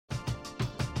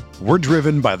We're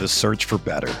driven by the search for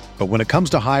better. But when it comes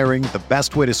to hiring, the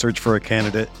best way to search for a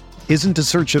candidate isn't to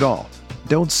search at all.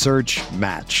 Don't search,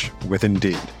 match with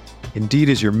Indeed. Indeed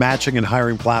is your matching and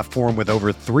hiring platform with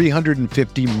over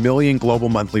 350 million global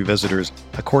monthly visitors,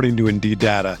 according to Indeed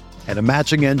data, and a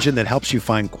matching engine that helps you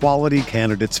find quality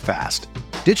candidates fast.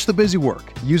 Ditch the busy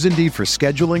work. Use Indeed for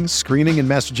scheduling, screening, and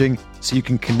messaging so you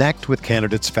can connect with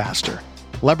candidates faster.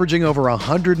 Leveraging over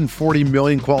 140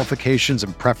 million qualifications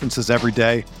and preferences every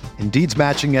day, Indeed's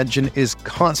matching engine is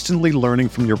constantly learning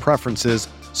from your preferences,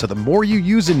 so the more you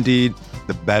use Indeed,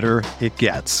 the better it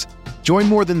gets. Join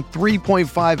more than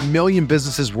 3.5 million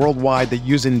businesses worldwide that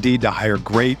use Indeed to hire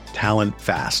great talent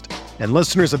fast. And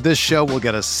listeners of this show will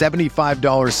get a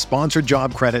 $75 sponsored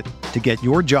job credit to get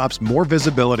your jobs more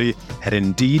visibility at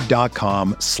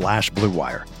Indeed.com/Blue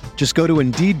Wire. Just go to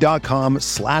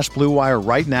Indeed.com/Blue Wire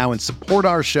right now and support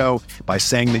our show by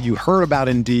saying that you heard about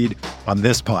Indeed on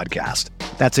this podcast.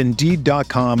 That's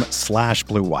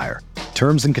Indeed.com/Blue Wire.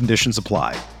 Terms and conditions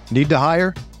apply. Need to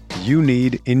hire? You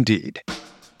need Indeed.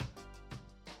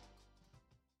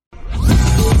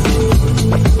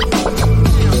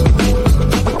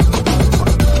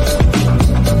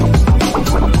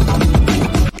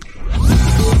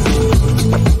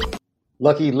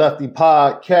 Lucky Lefty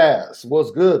Podcast. What's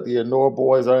good? The Anora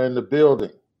boys are in the building.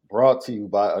 Brought to you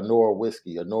by Anora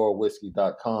Whiskey,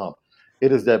 AnoraWhiskey.com.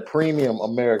 It is that premium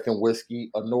American whiskey,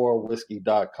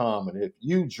 AnoraWhiskey.com. And if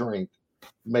you drink,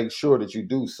 make sure that you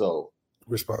do so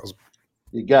responsibly.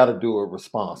 You got to do it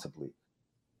responsibly.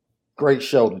 Great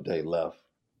show today, Lef.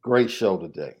 Great show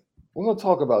today. We're going to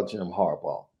talk about Jim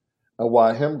Harbaugh and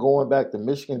why him going back to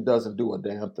Michigan doesn't do a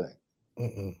damn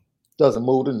thing. Doesn't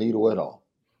move the needle at all.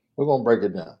 We're going to break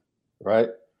it down, right?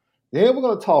 Then we're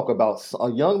going to talk about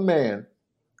a young man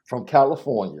from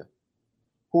California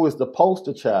who is the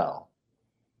poster child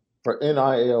for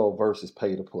NIL versus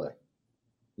pay to play.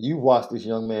 You've watched this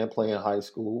young man play in high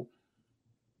school.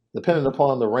 Depending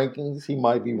upon the rankings, he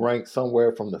might be ranked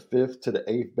somewhere from the 5th to the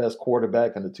 8th best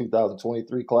quarterback in the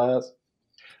 2023 class.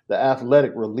 The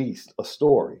Athletic released a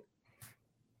story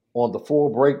on the full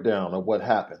breakdown of what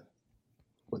happened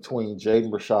between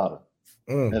Jaden Rashada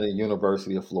and the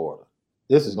University of Florida.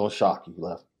 This is going to shock you,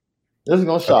 Lef. This is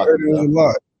going to shock you,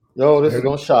 Lef. Yo, this is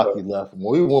going to shock you, Lef.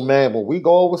 When we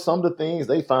go over some of the things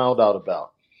they found out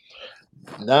about,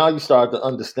 now you start to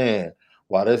understand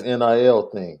why this NIL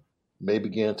thing may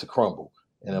begin to crumble,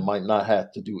 and it might not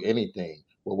have to do anything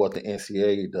with what the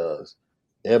NCAA does.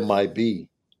 It might be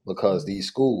because these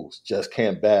schools just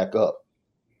can't back up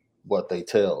what they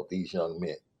tell these young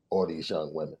men or these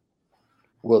young women.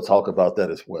 We'll talk about that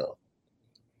as well.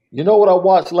 You know what I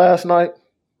watched last night?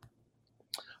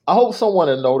 I hope someone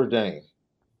at Notre Dame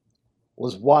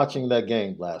was watching that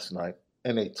game last night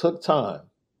and they took time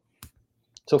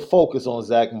to focus on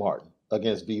Zach Martin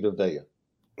against Vita Vea.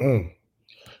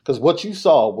 Because what you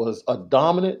saw was a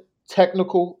dominant,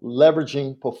 technical,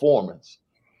 leveraging performance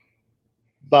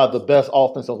by the best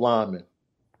offensive lineman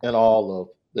in all of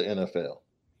the NFL.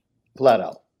 Flat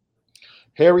out.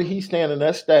 Harry Hiestand and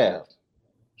that staff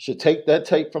should take that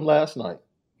tape from last night,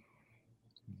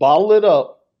 bottle it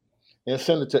up, and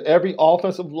send it to every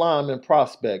offensive lineman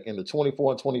prospect in the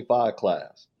 24 and 25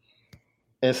 class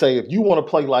and say, if you want to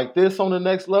play like this on the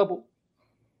next level,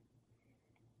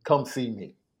 come see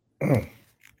me.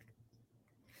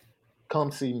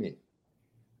 Come see me.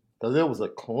 Because it was a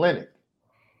clinic,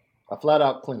 a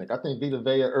flat-out clinic. I think Vita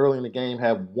Vea early in the game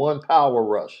had one power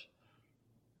rush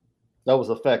that was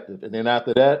effective. And then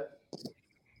after that,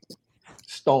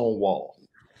 stonewall.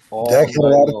 Dak had a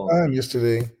lot of time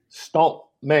yesterday.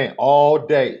 All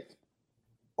day.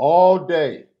 All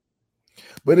day.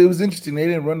 But it was interesting. They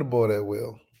didn't run the ball that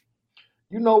well.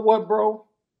 You know what, bro?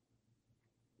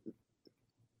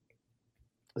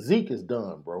 Zeke is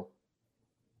done, bro.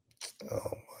 Oh, my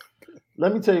God.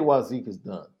 Let me tell you why Zeke is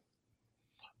done.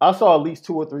 I saw at least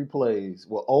 2 or 3 plays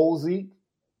where old Zeke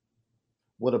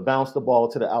would have bounced the ball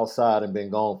to the outside and been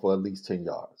gone for at least 10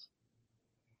 yards.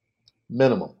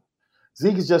 Minimum.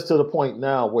 Zeke is just to the point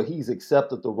now where he's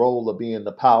accepted the role of being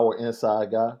the power inside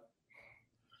guy.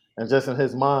 And just in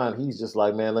his mind, he's just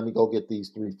like, man, let me go get these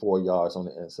 3-4 yards on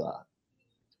the inside.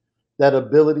 That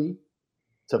ability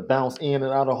to bounce in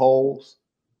and out of holes,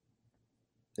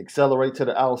 accelerate to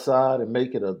the outside and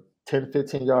make it a 10,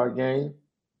 15-yard game,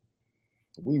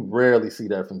 we rarely see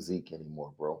that from Zeke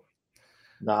anymore, bro.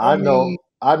 Now,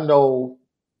 I know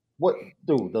what,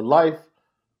 dude, the life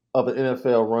of an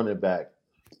NFL running back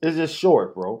is just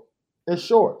short, bro. It's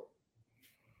short.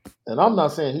 And I'm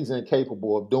not saying he's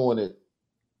incapable of doing it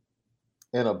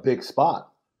in a big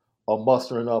spot or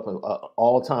mustering up an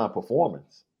all-time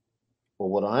performance. But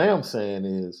what I am saying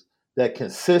is that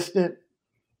consistent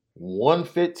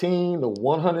 115 to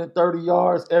 130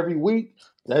 yards every week,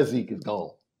 that Zeke is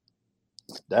gone.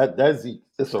 That Zeke,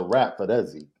 it's a wrap for that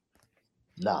Zeke.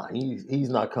 Nah, he's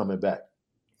not coming back.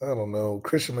 I don't know.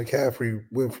 Christian McCaffrey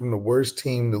went from the worst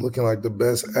team to looking like the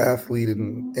best athlete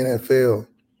in NFL.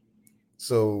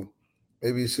 So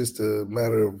maybe it's just a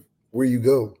matter of where you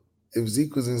go. If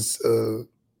Zeke was in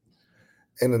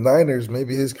the Niners,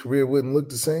 maybe his career wouldn't look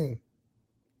the same.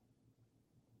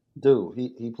 Dude,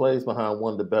 he plays behind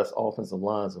one of the best offensive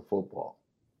lines in football.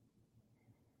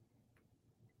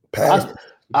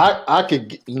 I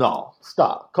could no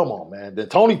stop. Come on, man. Then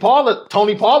Tony Pollard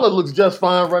looks just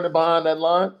fine running behind that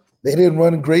line. They didn't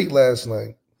run great last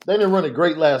night. They didn't run it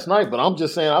great last night, but I'm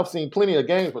just saying I've seen plenty of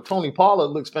games where Tony Pollard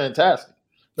looks fantastic.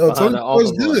 No, Tony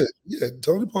Pollard's good. Yeah,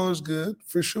 Tony Pollard's good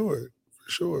for sure.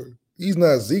 For sure. He's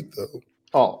not Zeke though.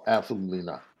 Oh, absolutely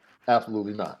not.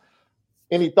 Absolutely not.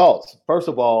 Any thoughts? First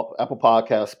of all, Apple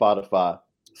Podcasts, Spotify,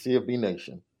 CFB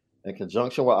Nation, in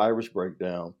conjunction with Irish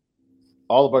Breakdown,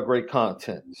 all of our great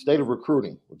content, State of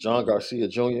Recruiting with John Garcia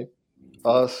Jr.,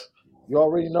 us, you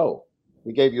already know.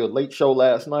 We gave you a late show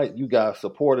last night. You guys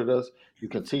supported us. You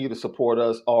continue to support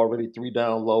us. Already 3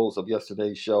 downloads of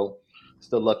yesterday's show. It's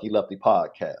the Lucky Lefty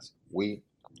Podcast. We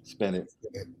spin it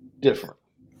different.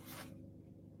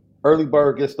 Early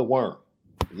bird gets the worm.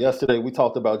 Yesterday, we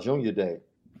talked about Junior Day.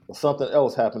 But something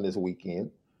else happened this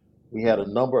weekend. We had a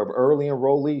number of early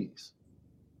enrollees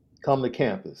come to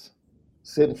campus,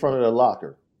 sit in front of their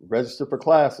locker, register for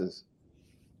classes,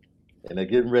 and they're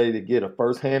getting ready to get a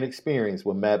first-hand experience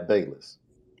with Matt Balis.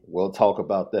 We'll talk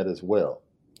about that as well.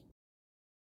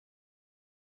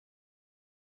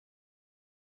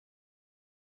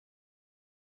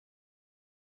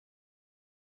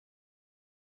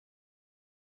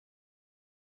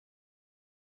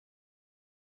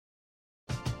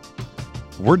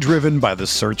 We're driven by the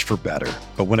search for better.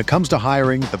 But when it comes to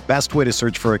hiring, the best way to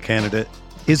search for a candidate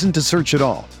isn't to search at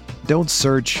all. Don't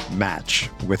search, match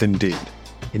with Indeed.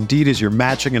 Indeed is your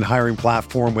matching and hiring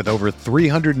platform with over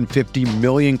 350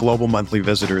 million global monthly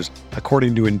visitors,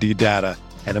 according to Indeed data,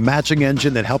 and a matching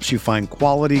engine that helps you find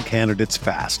quality candidates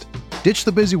fast. Ditch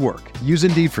the busy work. Use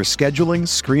Indeed for scheduling,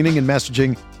 screening, and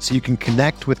messaging so you can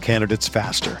connect with candidates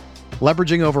faster.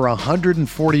 Leveraging over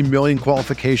 140 million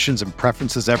qualifications and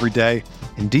preferences every day,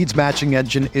 Indeed's matching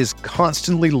engine is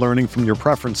constantly learning from your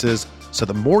preferences, so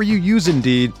the more you use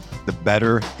Indeed, the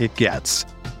better it gets.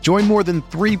 Join more than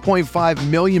 3.5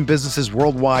 million businesses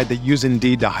worldwide that use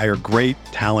Indeed to hire great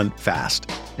talent fast.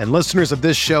 And listeners of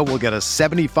this show will get a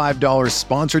 $75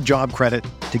 sponsored job credit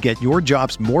to get your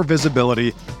jobs more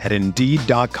visibility at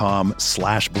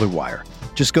Indeed.com/Blue Wire.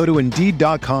 Just go to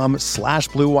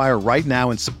Indeed.com/Blue Wire right now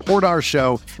and support our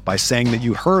show by saying that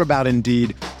you heard about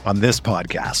Indeed on this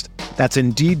podcast. That's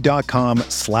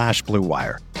Indeed.com/Blue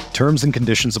Wire. Terms and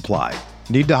conditions apply.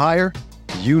 Need to hire?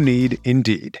 You need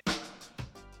Indeed.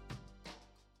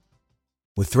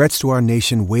 With threats to our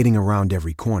nation waiting around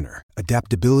every corner,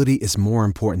 adaptability is more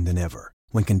important than ever.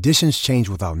 When conditions change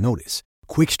without notice,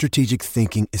 quick strategic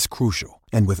thinking is crucial.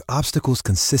 And with obstacles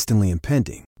consistently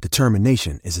impending,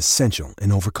 determination is essential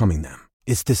in overcoming them.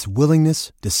 It's this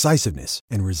willingness, decisiveness,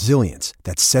 and resilience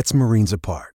that sets Marines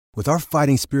apart. With our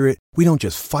fighting spirit, we don't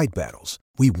just fight battles,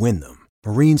 we win them.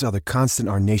 Marines are the constant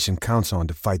our nation counts on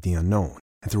to fight the unknown.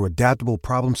 And through adaptable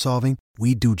problem solving,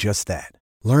 we do just that.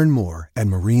 Learn more at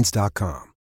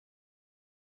Marines.com.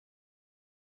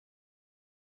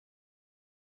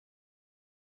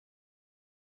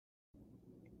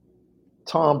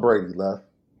 Tom Brady left.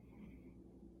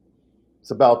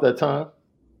 It's about that time.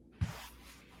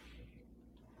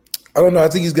 I don't know. I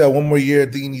think he's got one more year. I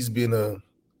think he needs to be in a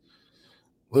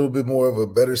little bit more of a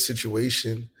better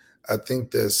situation. I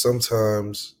think that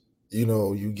sometimes,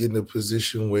 you get in a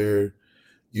position where,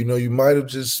 you might have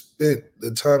just spent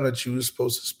the time that you were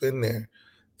supposed to spend there.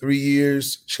 3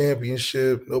 years,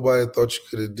 championship. Nobody thought you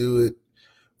could do it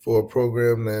for a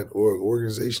program or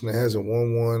organization that hasn't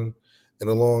won one in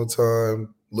a long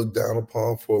time, looked down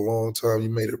upon for a long time. You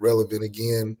made it relevant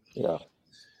again. Yeah.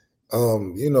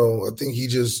 I think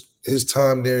his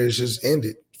time there is just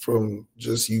ended from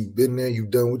just you've been there,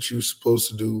 you've done what you're supposed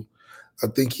to do. I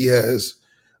think he has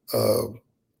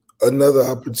another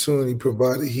opportunity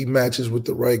provided he matches with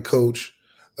the right coach.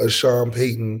 Sean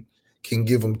Payton can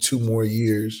give him 2 more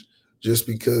years just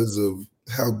because of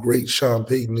how great Sean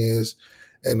Payton is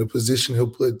and the position he'll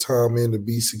put Tom in to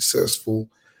be successful.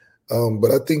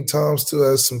 But I think Tom still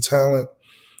has some talent.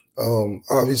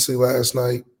 Obviously, last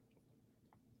night,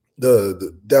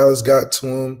 the Dallas got to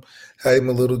him, had him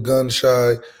a little gun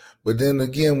shy. But then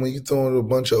again, when you throw in a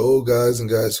bunch of old guys and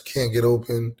guys who can't get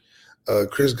open,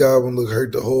 Chris Godwin looked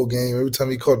hurt the whole game. Every time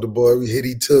he caught the ball, every hit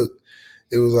he took,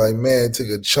 it was like, man, it took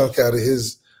a chunk out of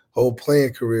his whole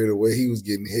playing career the way he was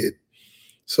getting hit.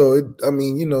 So,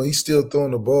 he's still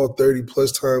throwing the ball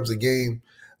 30-plus times a game.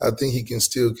 I think he can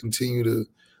still continue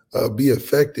to be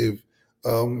effective,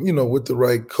 with the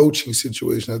right coaching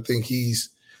situation. I think he's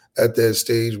at that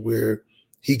stage where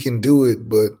he can do it,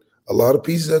 but a lot of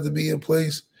pieces have to be in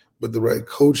place, but the right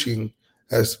coaching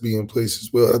has to be in place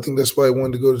as well. I think that's why I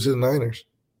wanted to go to the Niners.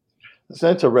 It's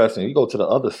interesting. You go to the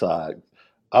other side.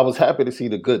 I was happy to see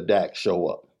the good Dak show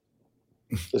up,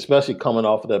 especially coming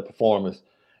off of that performance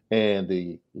in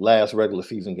the last regular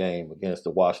season game against the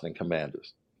Washington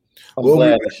Commanders. I'm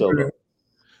glad he showed up.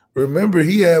 Remember,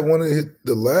 he had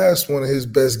the last one of his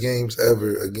best games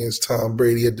ever against Tom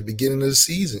Brady at the beginning of the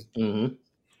season. Mm-hmm.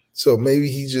 So maybe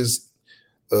he just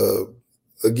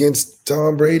against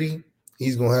Tom Brady,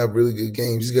 he's going to have really good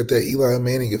games. He's got that Eli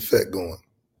Manning effect going.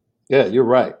 Yeah, you're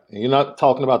right. And you're not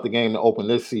talking about the game that opened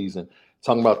this season.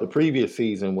 Talking about the previous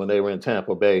season when they were in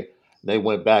Tampa Bay. They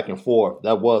went back and forth.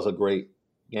 That was a great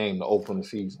game to open the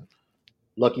season.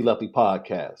 Lucky Lefty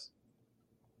Podcast.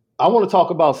 I want to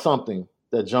talk about something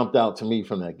that jumped out to me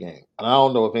from that game. And I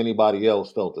don't know if anybody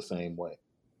else felt the same way.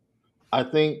 I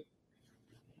think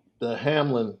the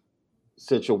Hamlin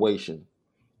situation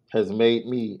has made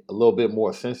me a little bit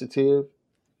more sensitive.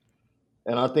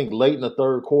 And I think late in the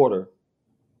third quarter,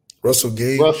 Russell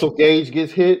Gage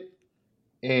gets hit,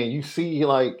 and you see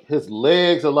like his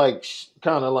legs are like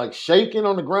kind of like shaking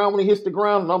on the ground when he hits the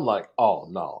ground. And I'm like, oh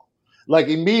no. Like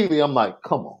immediately I'm like,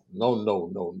 come on. No,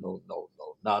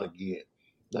 not again.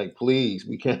 Like, please,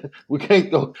 we can't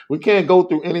go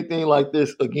through anything like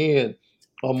this again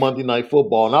on Monday Night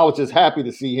Football. And I was just happy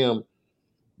to see him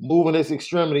moving his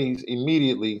extremities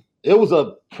immediately. It was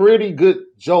a pretty good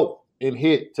joke and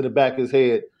hit to the back of his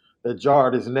head that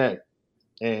jarred his neck.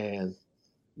 And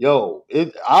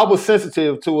I was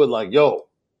sensitive to it, like,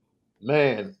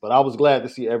 man, but I was glad to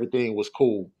see everything was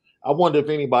cool. I wonder if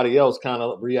anybody else kind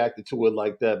of reacted to it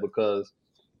like that, because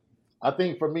I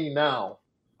think for me now,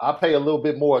 I pay a little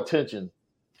bit more attention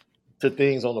to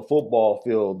things on the football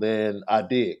field than I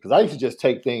did. Because I used to just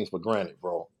take things for granted,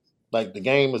 bro. Like, the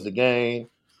game is the game.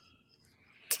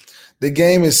 The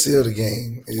game is still the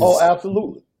game.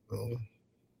 Absolutely.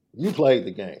 You played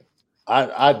the game.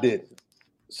 I didn't.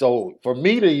 So for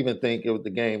me to even think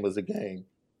the game was a game,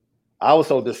 I was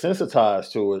so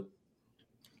desensitized to it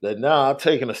that now I've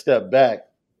taken a step back.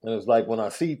 And it's like when I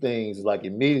see things, like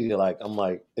immediately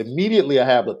I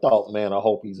have the thought, man, I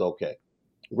hope he's okay.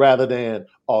 Rather than,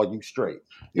 oh, you straight.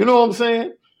 You know what I'm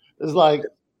saying? It's like,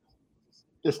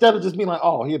 instead of just being like,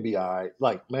 oh, he'll be all right.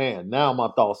 Like, man, now my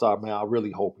thoughts are, man, I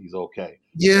really hope he's okay.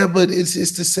 Yeah, but it's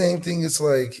the same thing. It's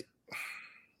like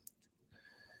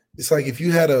if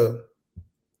you had a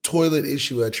toilet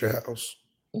issue at your house,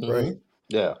 Mm-hmm. right?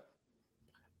 Yeah.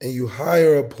 And you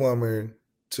hire a plumber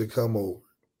to come over.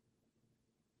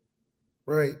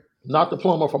 Right. Not the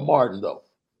plumber from Martin, though.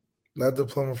 Not the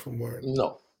plumber from Martin.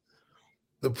 No.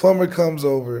 The plumber comes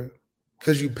over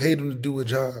because you paid him to do a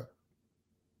job.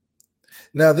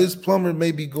 Now, this plumber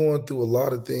may be going through a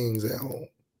lot of things at home.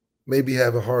 Maybe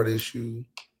have a heart issue.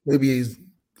 Maybe he's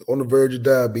on the verge of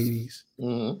diabetes.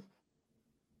 Mm-hmm.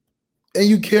 And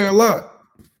you care a lot.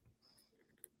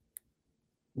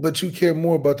 But you care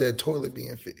more about that toilet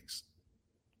being fixed.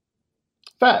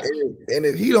 Fact. And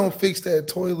if he don't fix that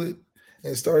toilet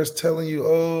and starts telling you,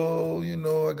 oh,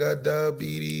 I got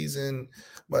diabetes and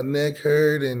my neck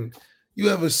hurt, and you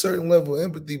have a certain level of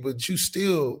empathy, but you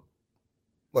still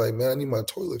like, man, I need my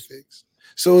toilet fixed.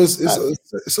 So it's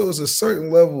a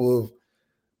certain level of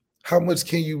how much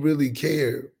can you really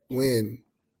care when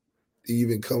it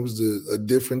even comes to a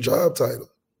different job title.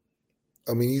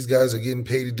 I mean, these guys are getting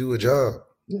paid to do a job.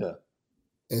 Yeah.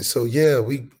 And so, yeah,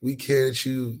 we care that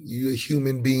you're a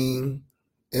human being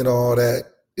and all that.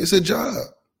 It's a job.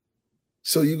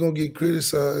 So you're going to get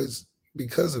criticized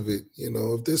because of it.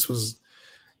 If this was,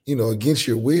 against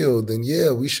your will, then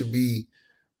yeah, we should be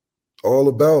all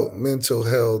about mental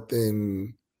health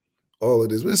and all of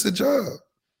this. But it's a job.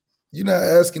 You're not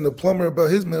asking the plumber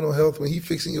about his mental health when he's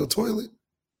fixing your toilet.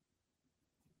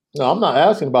 No, I'm not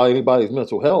asking about anybody's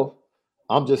mental health.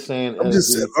 I'm just saying. I'm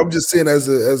just saying as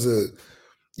a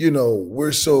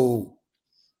we're so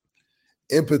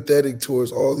empathetic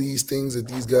towards all these things that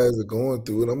these guys are going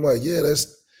through. And I'm like, yeah,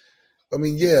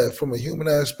 from a human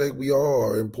aspect, we all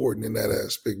are important in that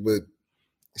aspect, but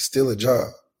it's still a job,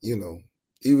 Even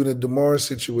the DeMar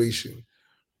situation,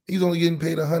 he's only getting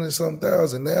paid $100-something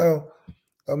thousand. Now,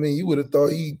 I mean, you would have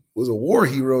thought he was a war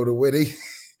hero the way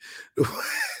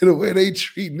the way they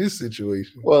treating this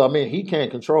situation. Well, I mean, he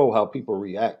can't control how people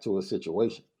react to a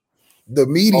situation. The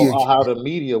media, or how the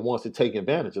media wants to take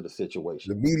advantage of the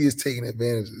situation. The media is taking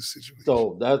advantage of the situation.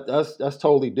 So that's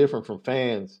totally different from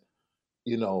fans,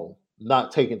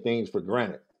 not taking things for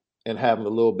granted and having a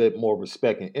little bit more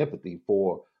respect and empathy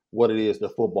for what it is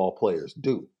that football players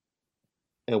do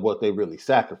and what they really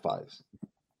sacrifice.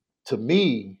 To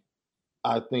me,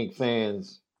 I think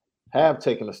fans have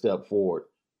taken a step forward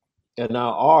and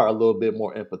now are a little bit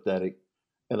more empathetic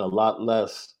and a lot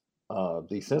less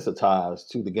desensitized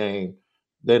to the game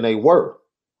than they were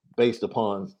based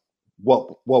upon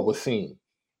what was seen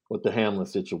with the Hamlin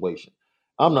situation.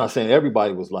 I'm not saying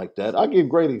everybody was like that. I give a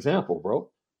great example, bro.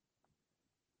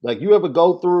 Like you ever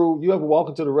walk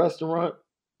into the restaurant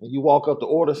and you walk up to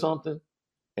order something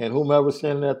and whomever's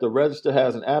standing at the register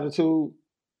has an attitude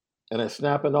and they're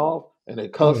snapping off and they're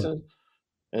cussing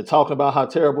and talking about how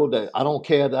terrible that I don't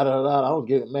care, I don't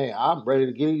get it, man. I'm ready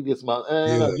to get this.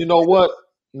 You know what?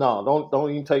 No,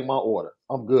 don't even take my order.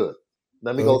 I'm good.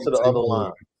 Let me go to the other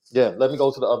line. Yeah, let me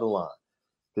go to the other line.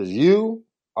 Because you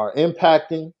are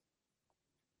impacting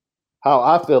how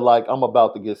I feel like I'm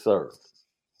about to get served.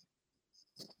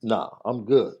 Nah, I'm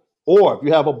good. Or if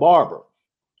you have a barber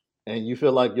and you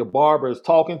feel like your barber is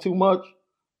talking too much,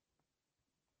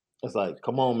 it's like,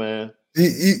 come on, man.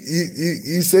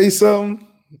 You say something?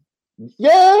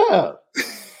 Yeah.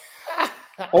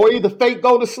 Or either fake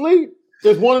go to sleep.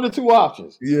 There's one of the two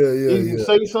options. Yeah. Either you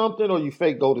say something or you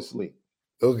fake go to sleep.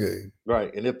 Okay.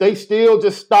 Right. And if they still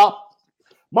just stop,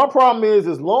 my problem is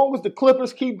as long as the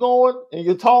Clippers keep going and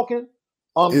you're talking,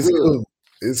 it's good. Cool.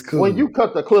 It's cool. When you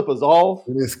cut the Clippers off,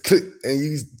 and it's click and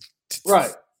you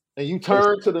right, and you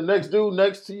turn to the next dude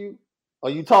next to you, or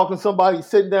you talking to somebody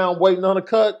sitting down waiting on a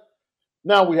cut,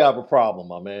 now we have a problem,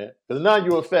 my man. Because now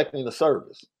you're affecting the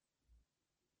service.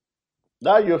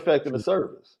 You're affecting the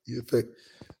service. You're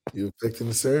affecting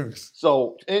the service.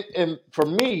 So, and for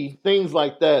me, things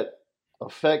like that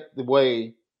affect the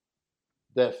way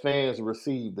that fans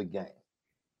receive the game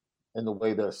and the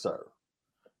way they're served.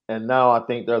 And now I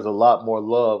think there's a lot more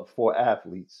love for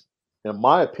athletes, in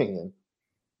my opinion,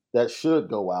 that should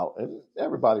go out. And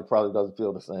everybody probably doesn't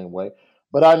feel the same way.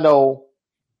 But I know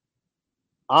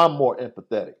I'm more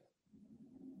empathetic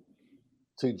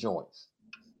to joints,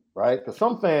 right? Because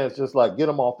some fans just like, get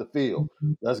them off the field.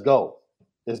 Let's go.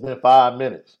 It's been 5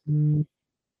 minutes.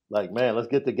 Like, man, let's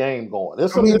get the game going.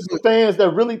 There's some fans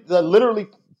that literally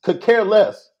could care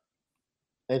less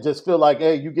and just feel like,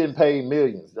 hey, you're getting paid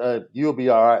millions. You'll be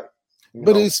all right.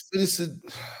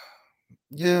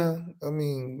 Yeah, I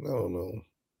mean, I don't know.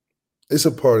 It's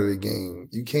a part of the game.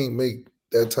 You can't make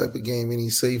that type of game any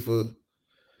safer.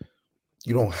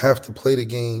 You don't have to play the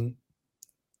game.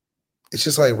 It's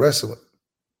just like wrestling.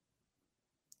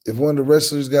 If one of the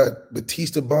wrestlers got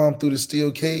Batista bomb through the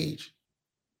steel cage,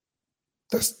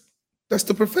 that's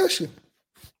the profession.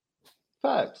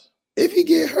 Facts. If he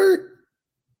get hurt,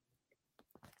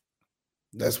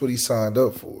 that's what he signed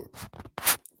up for.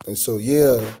 And so,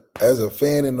 yeah, as a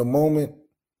fan in the moment,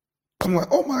 I'm like,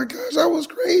 oh my gosh, that was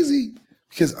crazy.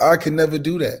 Because I could never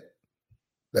do that.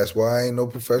 That's why I ain't no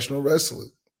professional wrestler.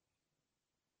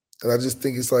 And I just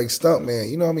think it's like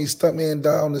stuntman. You know how many stuntmen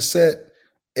die on the set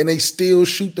and they still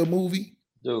shoot the movie?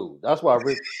 Dude, that's why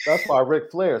Ric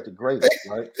Flair is the greatest,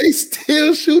 right? They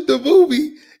still shoot the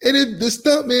movie and the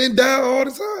stuntman die all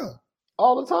the time.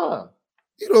 All the time.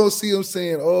 You don't see them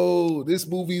saying, "Oh, this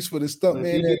movie's for the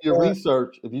stuntman." If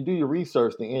you do your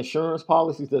research, the insurance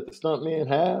policies that the stuntmen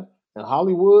have in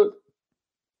Hollywood,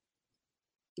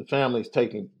 the family's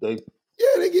taking they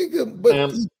get good,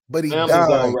 but he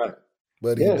died. Right.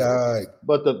 But he died.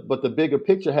 But the bigger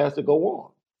picture has to go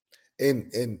on.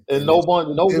 And no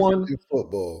one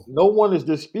football. No one is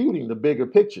disputing the bigger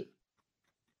picture.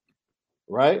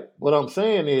 Right? What I'm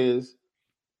saying is,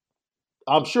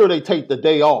 I'm sure they take the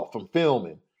day off from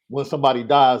filming when somebody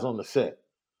dies on the set.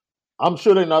 I'm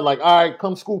sure they're not like, all right,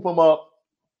 come scoop them up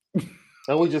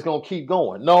and we're just going to keep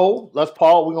going. No, let's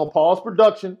pause. We're going to pause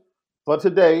production for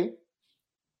today.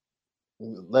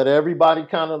 Let everybody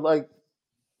kind of like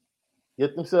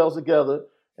get themselves together,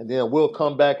 and then we'll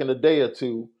come back in a day or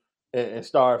two and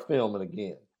start filming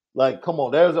again. Like, come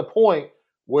on, there's a point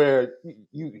where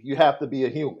you have to be a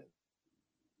human.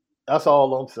 That's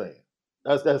all I'm saying.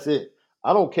 That's it.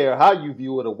 I don't care how you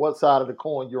view it or what side of the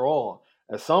coin you're on.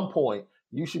 At some point,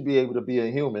 you should be able to be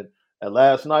a human. And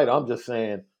last night, I'm just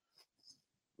saying,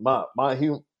 my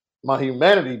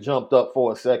humanity jumped up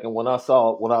for a second when I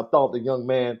thought the young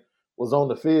man was on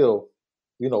the field,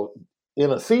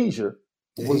 in a seizure,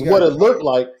 was what it looked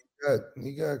like.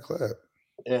 He got clapped.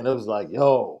 And it was like,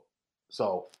 yo.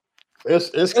 So It's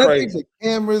And I think crazy. the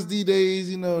cameras these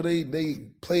days, they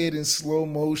play it in slow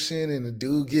motion, and the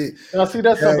dude get Now, see,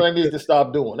 that's something they jacked need up. to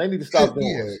stop doing. They need to stop doing.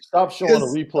 Yeah, Stop showing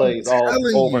the because I'm replays all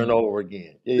telling over and you, over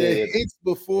again. Yeah, the yeah, hits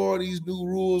before these new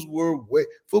rules were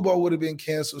football would have been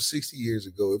canceled 60 years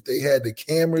ago if they had the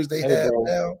cameras they yeah. Hey, have bro.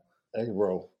 now. Hey,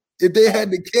 bro. If they had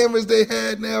the cameras they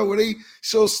had now, where they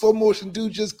show slow motion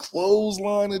dude just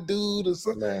clothesline a dude or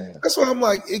something, Man. that's why I'm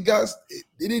like, it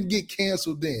didn't get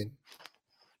canceled then,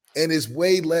 and it's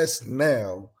way less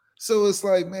now. So it's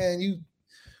like, man,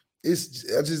 I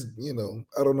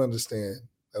don't understand.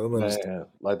 I don't understand. Man,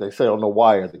 like they say on The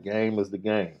Wire, the game is the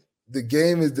game. The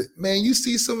game is man. You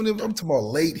see some of them. I'm talking about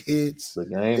late hits. The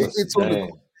game is It's the on the.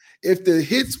 game. If the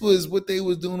hits was what they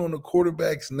was doing on the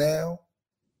quarterbacks now,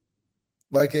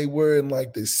 like they were in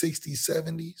like the 60s,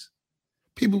 70s,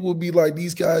 people would be like,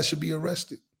 these guys should be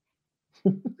arrested.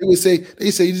 They say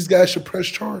these guys should press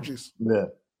charges. Yeah.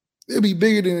 They'd be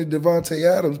bigger than the Devontae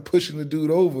Adams pushing the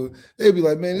dude over. They'd be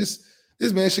like, man, this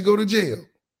man should go to jail.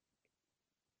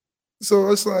 So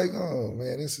it's like, oh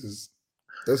man, that's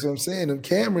what I'm saying. Them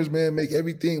cameras, man, make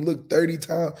everything look 30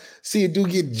 times. See a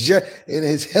dude get and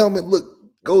his helmet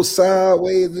go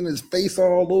sideways and his face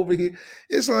all over here.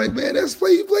 It's like, man, you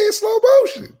playing slow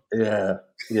motion.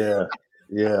 Yeah.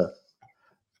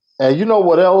 And you know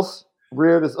what else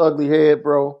reared its ugly head,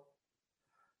 bro?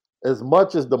 As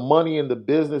much as the money in the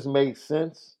business made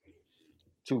sense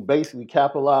to basically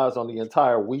capitalize on the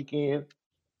entire weekend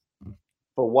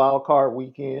for wild card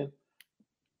weekend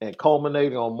and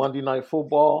culminating on Monday Night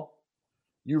Football,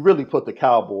 you really put the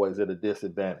Cowboys at a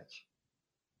disadvantage,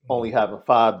 only having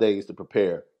 5 days to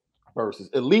prepare versus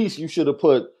at least you should have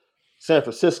put San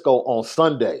Francisco on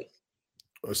Sunday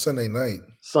or Sunday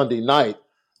night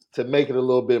to make it a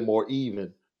little bit more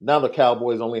even. Now the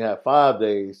Cowboys only have 5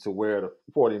 days to where the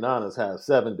 49ers have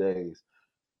 7 days.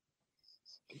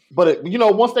 But,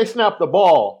 once they snap the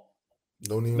ball,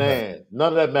 none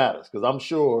of that matters because I'm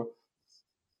sure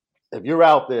if you're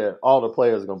out there, all the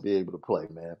players are going to be able to play,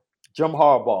 man. Jim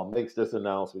Harbaugh makes this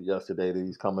announcement yesterday that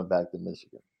he's coming back to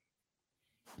Michigan.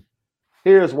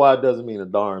 Here's why it doesn't mean a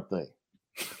darn thing.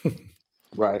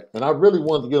 Right? And I really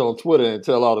wanted to get on Twitter and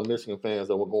tell all the Michigan fans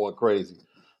that were going crazy.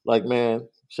 Like, man,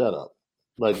 shut up.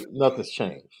 Like, nothing's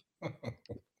changed.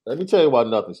 Let me tell you why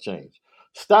nothing's changed.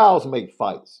 Styles make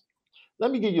fights.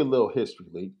 Let me give you a little history,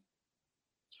 Lee.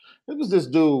 There was this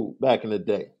dude back in the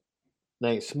day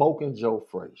named Smoking Joe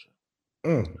Frazier.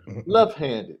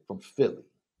 Left-handed from Philly.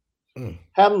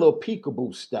 Had a little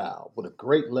peekaboo style with a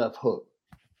great left hook.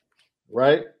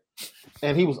 Right?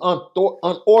 And he was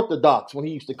unorthodox when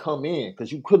he used to come in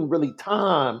because you couldn't really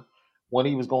time when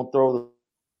he was going to throw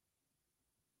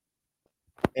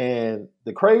And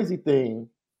the crazy thing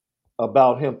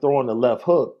about him throwing the left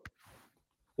hook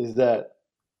is that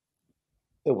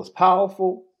it was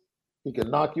powerful. He could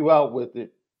knock you out with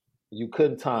it. You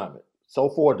couldn't time it. So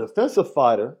for a defensive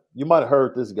fighter, you might have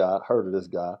heard of this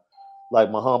guy, like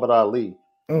Muhammad Ali.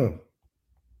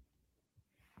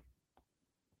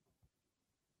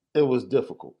 It was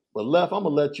difficult. But Left, I'm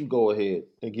going to let you go ahead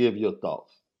and give your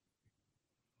thoughts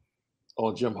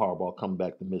on Jim Harbaugh coming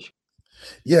back to Michigan.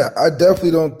 Yeah, I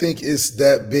definitely don't think it's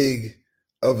that big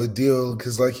of a deal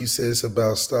because, like you said, it's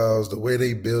about styles. The way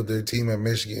they build their team at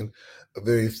Michigan, a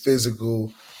very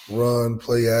physical run,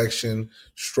 play action,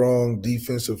 strong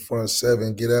defensive front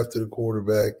seven, get after the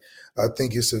quarterback. I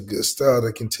think it's a good style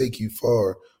that can take you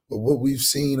far. But what we've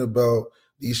seen about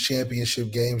these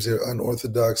championship games, they're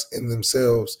unorthodox in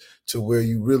themselves to where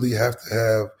you really have to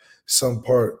have some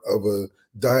part of a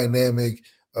dynamic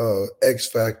X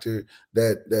factor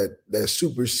that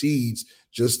supersedes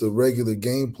just the regular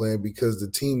game plan because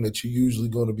the team that you're usually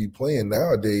going to be playing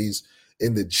nowadays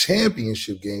in the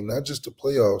championship game, not just the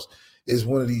playoffs, is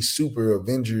one of these super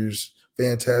Avengers,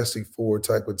 Fantastic Four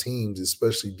type of teams,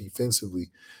 especially defensively.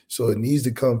 So it needs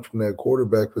to come from that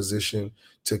quarterback position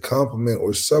to complement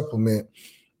or supplement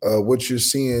what you're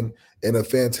seeing in a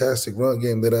fantastic run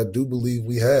game that I do believe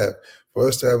we have. For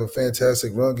us to have a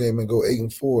fantastic run game and go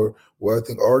 8-4, where I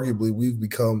think arguably we've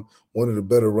become one of the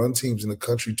better run teams in the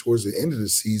country towards the end of the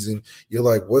season, you're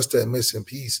like, what's that missing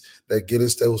piece that get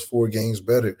us those 4 games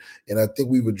better? And I think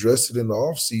we've addressed it in the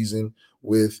offseason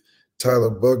with Tyler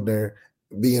Buchner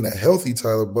being a healthy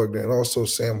Tyler Buchner and also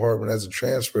Sam Hartman as a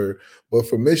transfer. But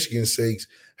for Michigan's sakes,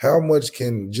 how much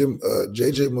can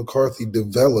J.J. McCarthy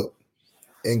develop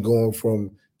and going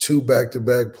from 2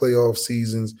 back-to-back playoff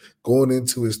seasons, going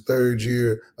into his 3rd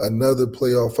year, another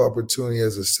playoff opportunity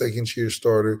as a second-year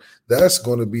starter. That's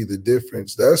going to be the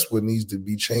difference. That's what needs to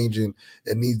be changing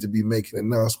and needs to be making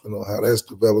an announcement on how that's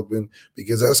developing,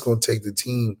 because that's going to take the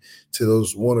team to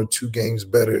those 1 or 2 games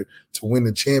better to win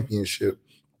the championship.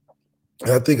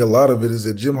 And I think a lot of it is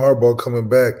that Jim Harbaugh coming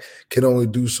back can only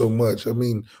do so much. I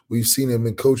mean, we've seen him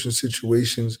in coaching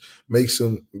situations,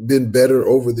 been better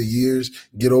over the years,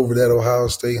 get over that Ohio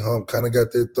State hump, kind of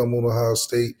got their thumb on Ohio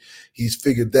State. He's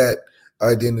figured that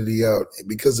identity out. And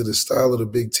because of the style of the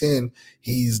Big Ten,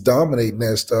 he's dominating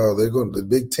that style. The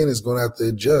Big Ten is going to have to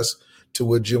adjust to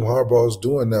what Jim Harbaugh is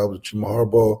doing now. But Jim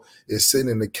Harbaugh is sitting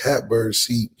in the catbird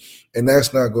seat, and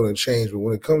that's not going to change. But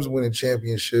when it comes to winning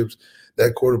championships,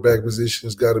 that quarterback position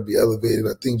has got to be elevated.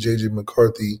 I think J.J.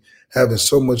 McCarthy, having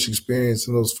so much experience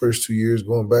in those first 2 years,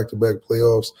 going back-to-back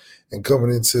playoffs and coming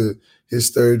into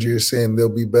his 3rd year saying they'll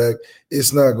be back,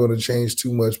 it's not going to change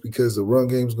too much because the run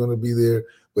game's going to be there,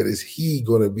 but is he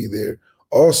going to be there?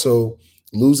 Also,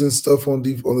 losing stuff on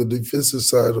the defensive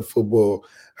side of football,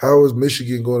 how is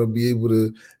Michigan going to be able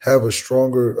to have a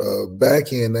stronger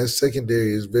back end? That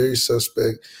secondary is very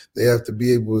suspect. They have to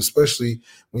be able, especially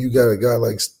when you got a guy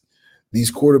like these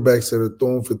quarterbacks that are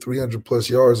throwing for 300-plus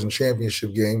yards in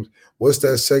championship games, what's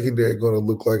that secondary going to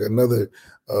look like? Another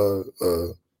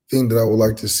thing that I would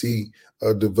like to see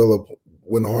develop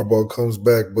when Harbaugh comes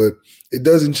back. But it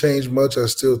doesn't change much. I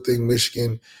still think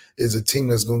Michigan is a team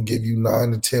that's going to give you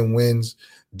 9 to 10 wins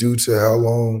due to how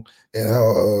long and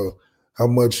how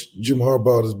much Jim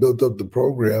Harbaugh has built up the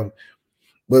program.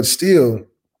 But still,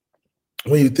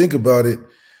 when you think about it,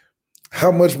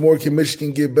 how much more can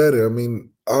Michigan get better? I mean,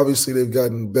 obviously they've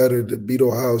gotten better to beat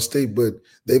Ohio State, but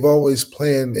they've always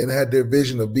planned and had their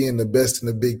vision of being the best in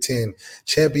the Big Ten.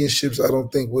 Championships, I don't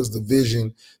think, was the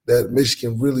vision that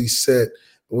Michigan really set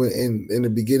in the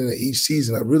beginning of each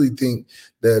season. I really think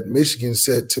that Michigan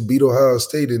set to beat Ohio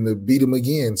State and to beat them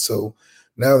again. So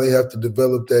now they have to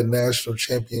develop that national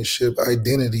championship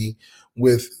identity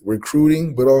with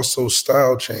recruiting, but also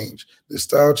style change. The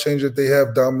style change that they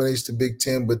have dominates the Big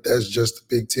Ten, but that's just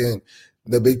the Big Ten.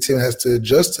 The Big Ten has to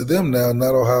adjust to them now,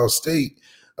 not Ohio State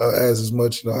as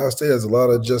much. Ohio State has a lot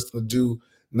of adjustment to do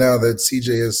now that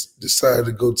CJ has decided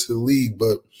to go to the league.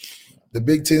 But the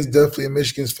Big Ten is definitely in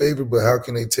Michigan's favor, but how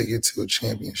can they take it to a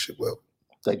championship level?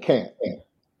 They can't.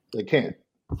 They can't.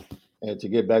 And to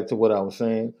get back to what I was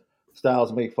saying,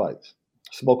 styles make fights.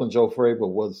 Smoking Joe Frazier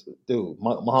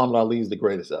Muhammad Ali is the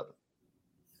greatest ever.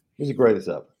 He's the greatest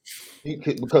ever.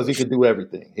 Because he can do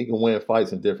everything. He can win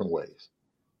fights in different ways.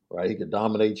 Right? He can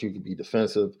dominate you. He can be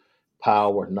defensive,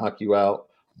 power, knock you out,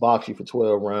 box you for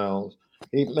 12 rounds.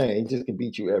 He just can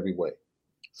beat you every way.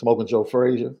 Smoking Joe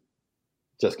Frazier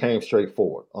just came straight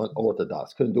forward,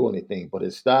 unorthodox, couldn't do anything. But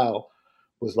his style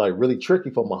was like really tricky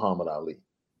for Muhammad Ali.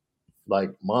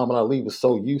 Like Muhammad Ali was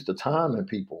so used to timing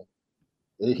people,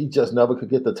 he just never could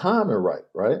get the timing right,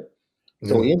 right? Yeah.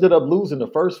 So he ended up losing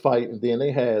the first fight, and then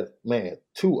they had,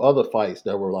 2 other fights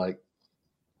that were like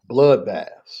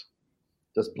bloodbaths.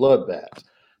 Just bloodbaths.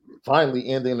 Finally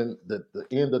ending in the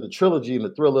end of the trilogy in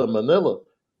the Thriller of Manila,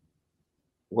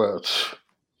 where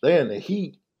they're in the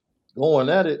heat, going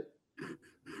at it,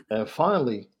 and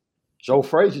finally, Joe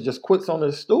Frazier just quits on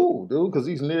his stool, dude, because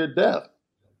he's near death.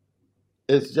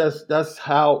 It's just, that's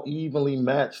how evenly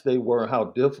matched they were, how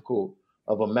difficult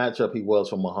of a matchup he was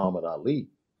for Muhammad Ali,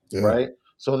 right?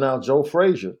 So now Joe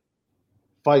Frazier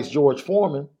fights George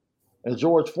Foreman, and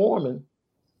George Foreman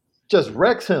just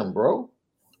wrecks him, bro.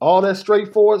 All that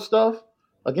straightforward stuff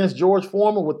against George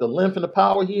Foreman with the length and the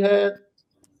power he had,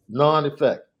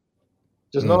 non-effect.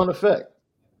 Just non-effect.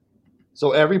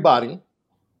 So everybody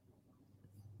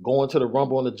going to the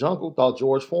Rumble in the Jungle thought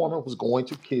George Foreman was going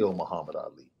to kill Muhammad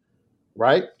Ali,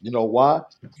 right? You know why?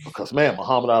 Because,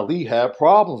 Muhammad Ali had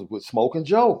problems with Smoking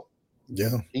Joe.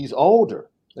 Yeah. He's older.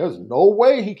 There's no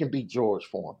way he can beat George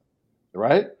Foreman,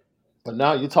 right? But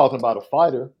now you're talking about a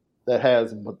fighter that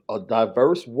has a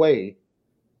diverse way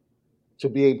to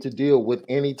be able to deal with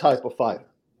any type of fighter.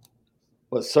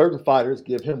 But certain fighters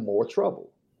give him more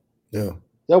trouble. Yeah.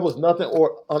 There was nothing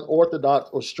unorthodox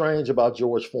or strange about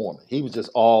George Foreman. He was just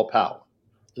all power.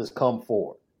 Just come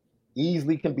forward.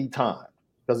 Easily can be timed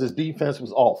because his defense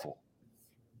was awful.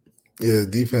 Yeah, his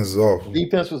defense is awful.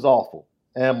 Defense was awful.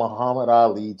 And Muhammad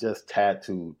Ali just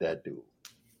tattooed that dude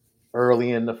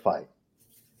early in the fight.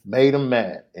 Made him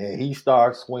mad. And he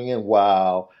started swinging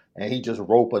wild, and he just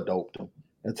rope-a-doped him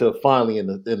until finally in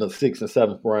the 6th and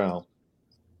 7th round,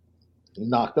 he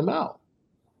knocked him out.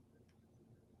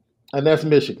 And that's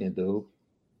Michigan, dude.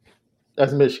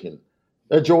 That's Michigan.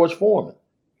 They're George Foreman.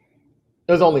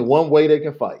 There's only one way they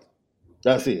can fight.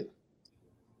 That's it.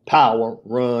 Power,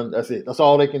 run. That's it. That's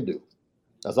all they can do.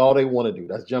 That's all they want to do.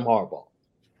 That's Jim Harbaugh.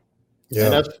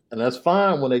 And Yeah. that's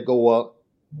fine when they go up.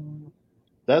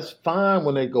 That's fine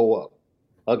when they go up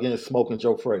against Smoking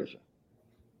Joe Frazier,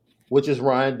 which is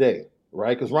Ryan Day,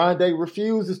 right? Because Ryan Day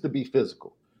refuses to be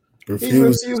physical.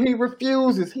 Refuses. He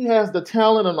refuses. He has the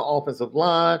talent on the offensive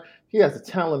line. He has the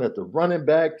talent at the running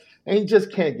back, and he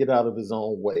just can't get out of his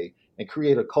own way and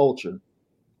create a culture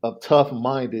of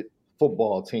tough-minded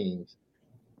football teams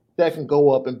that can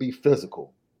go up and be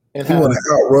physical and He have want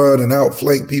to outrun and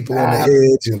outflank people on the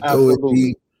edge and throw it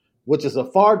deep. Which is a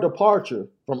far departure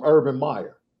from Urban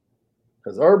Meyer,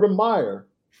 because Urban Meyer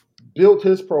built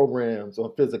his programs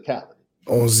on physicality.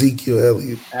 On Ezekiel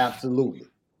Elliott. Absolutely.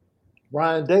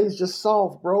 Ryan Day's just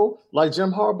soft, bro. Like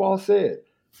Jim Harbaugh said,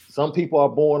 some people are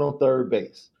born on third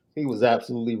base. He was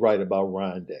absolutely right about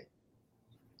Ryan Day.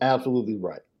 Absolutely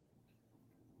right.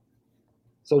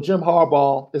 So Jim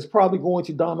Harbaugh is probably going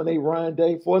to dominate Ryan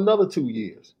Day for another 2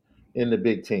 years in the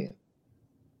Big Ten.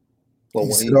 But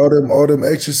he said all them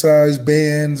exercise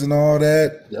bands and all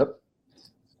that. Yep.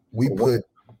 We put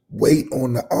weight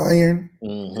on the iron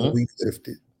and we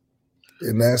lifted.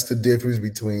 And that's the difference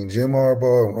between Jim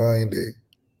Harbaugh and Ryan Day.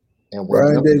 And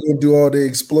Ryan Day gonna do all the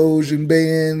explosion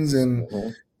bands and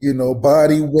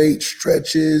body weight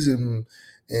stretches and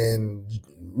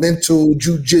mental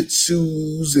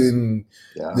jujitsus and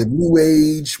the new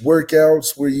age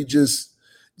workouts where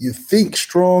you think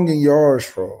strong and you are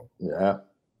strong. Yeah.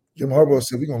 Jim Harbaugh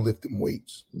said, we're going to lift them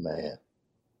weights. Man.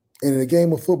 And in a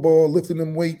game of football, lifting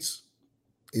them weights,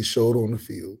 it showed on the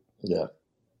field. Yeah.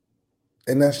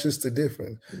 And that's just the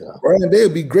difference. Yeah. Ryan Day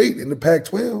would be great in the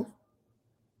Pac-12.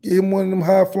 Get him one of them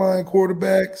high-flying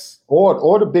quarterbacks.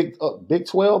 Or the Big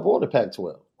 12 or the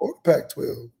Pac-12. Or the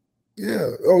Pac-12. Yeah.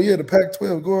 Oh, yeah, the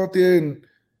Pac-12. Go out there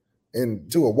and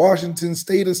do a Washington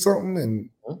State or something. And,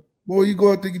 boy, you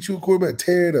go out there, get you a quarterback,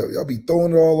 tear it up. Y'all be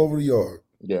throwing it all over the yard.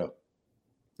 Yeah.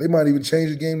 They might even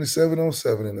change the game to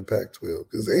 7-on-7 in the Pac-12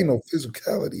 because there ain't no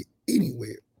physicality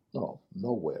anywhere. No,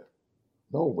 nowhere.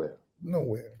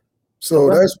 So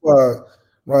that's why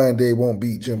Ryan Day won't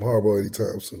beat Jim Harbaugh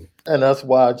anytime soon. And that's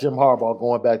why Jim Harbaugh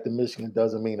going back to Michigan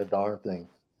doesn't mean a darn thing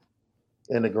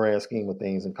in the grand scheme of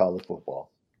things in college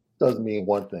football. Doesn't mean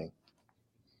one thing.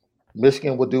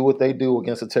 Michigan will do what they do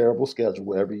against a terrible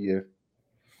schedule every year.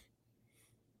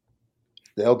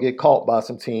 They'll get caught by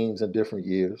some teams in different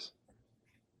years.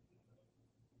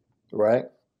 Right?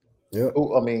 Yeah.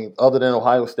 I mean, other than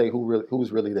Ohio State,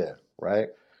 who's really there, right?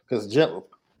 Because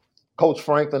Coach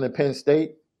Franklin and Penn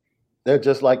State, they're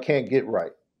just like can't get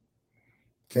right.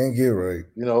 Can't get right.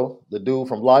 The dude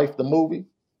from Life, the movie,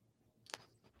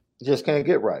 just can't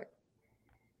get right.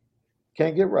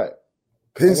 Can't get right.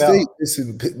 Penn State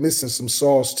missing some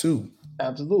sauce too.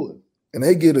 Absolutely. And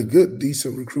they get a good,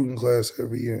 decent recruiting class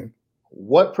every year.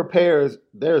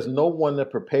 There's no one that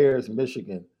prepares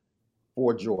Michigan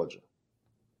for Georgia,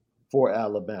 for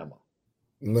Alabama,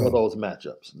 for those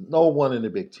matchups. No one in the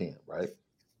Big Ten, right?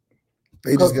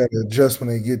 They just got to adjust when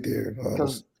they get there.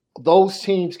 Because those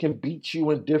teams can beat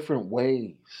you in different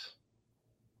ways.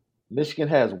 Michigan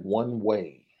has one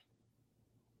way.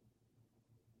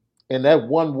 And that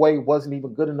one way wasn't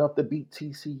even good enough to beat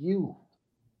TCU.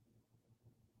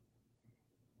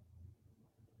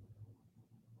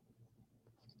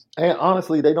 And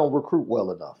honestly, they don't recruit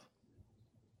well enough.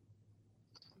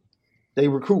 They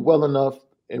recruit well enough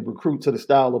and recruit to the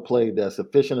style of play that's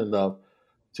sufficient enough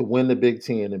to win the Big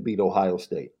Ten and beat Ohio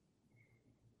State.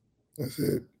 That's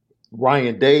it.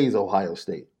 Ryan Day's Ohio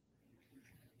State.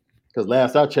 Because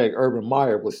last I checked, Urban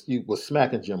Meyer was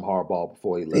smacking Jim Harbaugh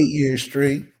before he left. 8 years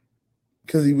straight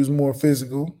because he was more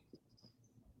physical.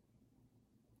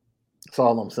 That's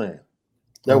all I'm saying.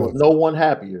 There was no one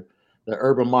happier that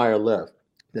Urban Meyer left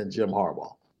than Jim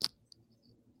Harbaugh.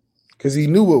 Because he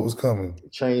knew what was coming. He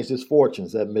changed his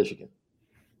fortunes at Michigan.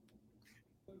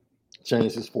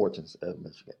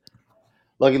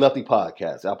 Lucky Lefty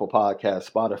Podcast, Apple Podcast,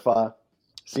 Spotify,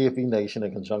 CFE Nation,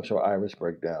 and Conjunction Irish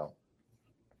Breakdown.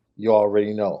 You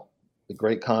already know the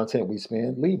great content we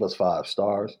spend. Leave us 5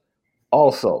 stars.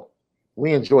 Also,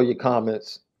 we enjoy your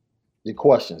comments, your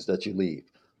questions that you leave.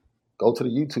 Go to the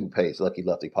YouTube page, Lucky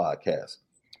Lefty Podcast.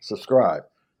 Subscribe.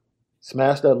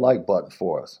 Smash that like button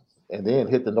for us. And then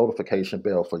hit the notification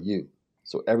bell for you.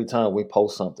 So every time we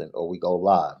post something or we go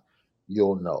live,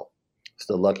 you'll know. It's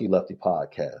the Lucky Lefty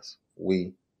Podcast.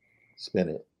 We spin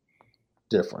it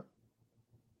different.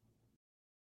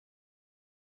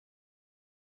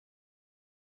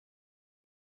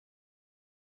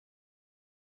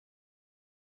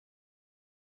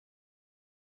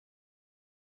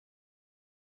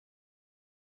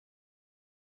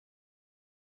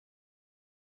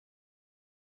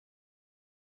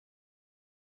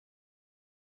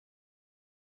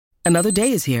 Another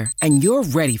day is here, and you're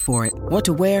ready for it. What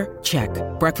to wear? Check.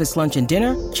 Breakfast, lunch, and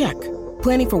dinner? Check.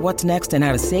 Planning for what's next and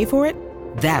how to save for it?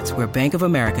 That's where Bank of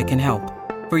America can help.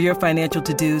 For your financial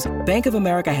to-dos, Bank of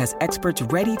America has experts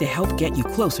ready to help get you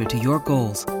closer to your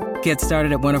goals. Get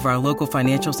started at one of our local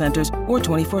financial centers or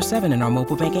 24/7 in our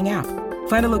mobile banking app.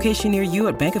 Find a location near you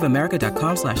at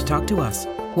bankofamerica.com/talktous.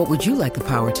 What would you like the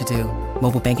power to do?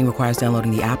 Mobile banking requires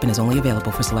downloading the app and is only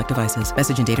available for select devices.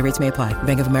 Message and data rates may apply.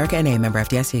 Bank of America N.A., member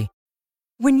FDIC.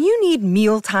 When you need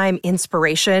mealtime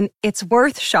inspiration, it's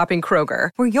worth shopping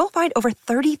Kroger, where you'll find over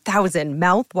 30,000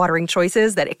 mouth-watering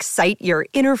choices that excite your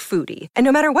inner foodie. And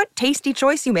no matter what tasty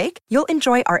choice you make, you'll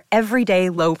enjoy our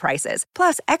everyday low prices,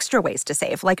 plus extra ways to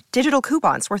save, like digital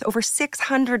coupons worth over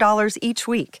 $600 each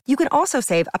week. You can also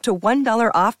save up to $1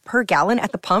 off per gallon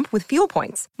at the pump with fuel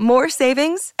points. More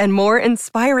savings and more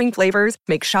inspiring flavors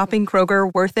make shopping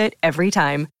Kroger worth it every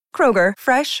time. Kroger,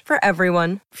 fresh for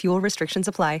everyone. Fuel restrictions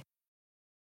apply.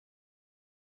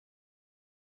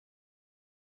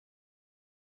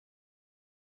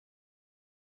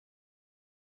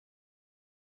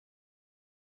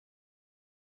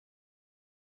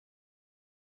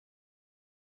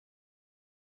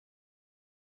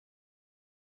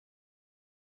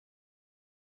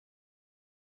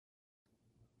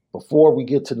 Before we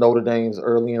get to Notre Dame's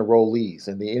early enrollees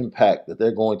and the impact that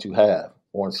they're going to have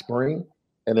on spring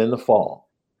and in the fall,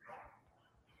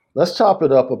 let's chop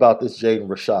it up about this Jaden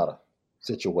Rashada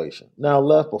situation. Now,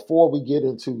 Left, before we get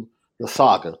into the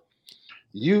saga,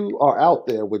 you are out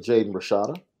there with Jaden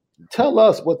Rashada. Tell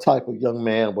us what type of young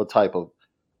man, what type of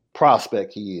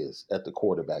prospect he is at the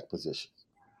quarterback position.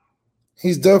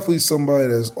 He's definitely somebody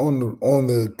that's on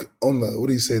the what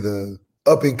do you say, the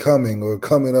up and coming or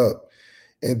coming up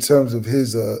in terms of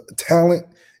his talent.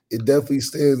 It definitely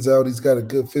stands out. He's got a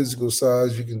good physical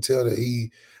size. You can tell that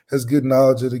he has good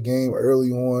knowledge of the game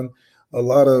early on. A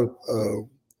lot of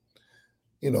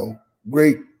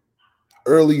great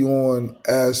early on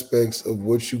aspects of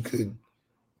what you could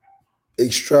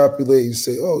extrapolate and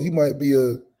say, oh, he might be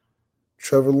a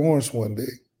Trevor Lawrence one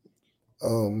day.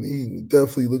 He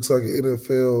definitely looks like an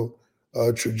NFL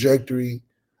trajectory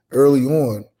early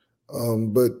on.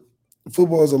 But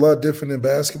football is a lot different than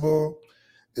basketball,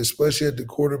 especially at the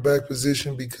quarterback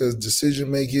position, because decision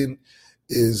making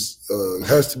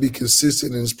has to be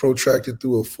consistent and is protracted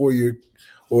through a 4-year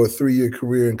or a 3-year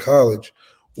career in college,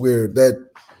 where that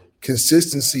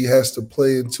consistency has to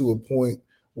play into a point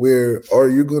where are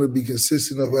you going to be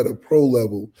consistent enough at a pro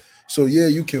level. So yeah,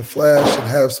 you can flash and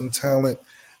have some talent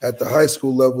at the high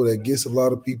school level that gets a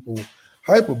lot of people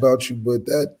hype about you, but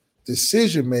that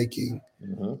decision making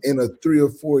in a 3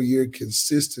 or 4 year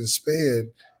consistent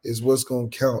span is what's going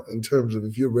to count in terms of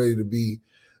if you're ready to be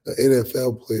an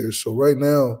NFL player. So right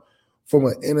now, from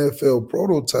an NFL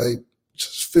prototype,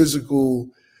 just physical,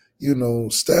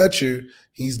 stature,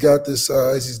 he's got the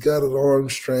size, he's got an arm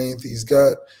strength, he's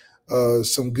got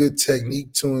some good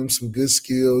technique to him, some good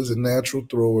skills, a natural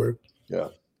thrower. Yeah.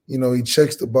 He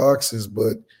checks the boxes,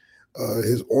 but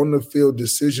his on-the-field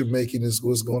decision-making is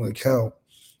what's going to count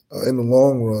in the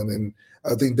long run. And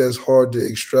I think that's hard to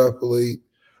extrapolate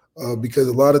because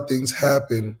a lot of things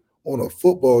happen on a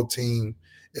football team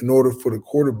in order for the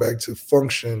quarterback to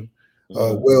function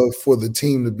well for the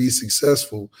team to be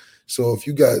successful. So if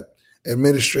you got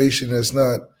administration that's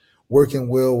not working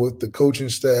well with the coaching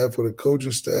staff, or the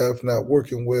coaching staff not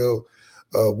working well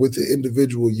with the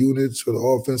individual units or the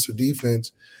offense or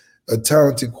defense, a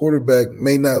talented quarterback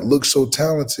may not look so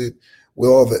talented with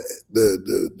all the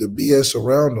BS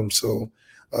around him. So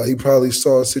he probably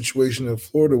saw a situation in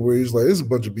Florida where he's like, it's a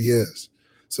bunch of BS.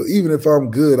 So even if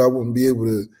I'm good, I wouldn't be able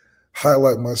to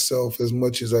highlight myself as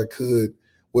much as I could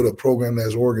with a program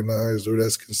that's organized or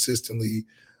that's consistently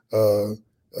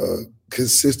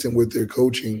consistent with their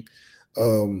coaching.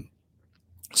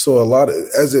 So a lot of,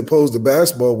 as opposed to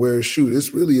basketball where it's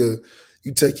really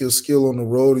you take your skill on the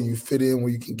road and you fit in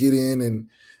where you can get in, and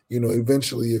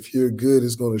eventually if you're good,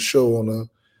 it's going to show on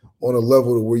a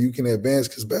level to where you can advance,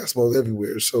 because basketball is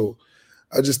everywhere. So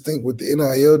I just think with the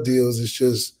NIL deals,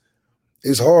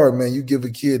 it's hard, man. You give a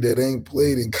kid that ain't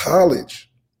played in college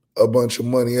a bunch of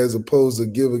money as opposed to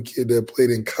give a kid that played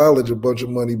in college a bunch of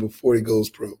money before he goes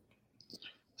pro.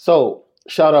 So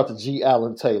shout out to G.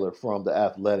 Allen Taylor from The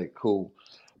Athletic, who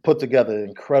put together an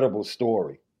incredible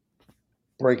story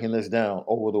breaking this down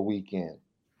over the weekend.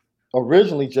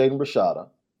 Originally, Jaden Rashada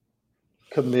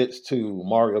commits to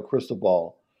Mario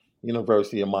Cristobal,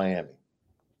 University of Miami.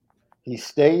 He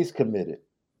stays committed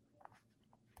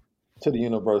to the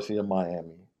University of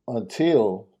Miami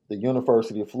until the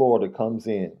University of Florida comes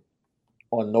in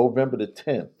on November the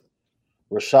 10th.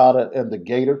 Rashada and the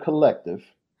Gator Collective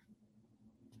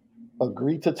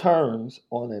agreed to terms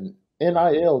on an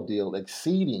NIL deal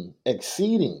exceeding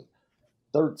 $13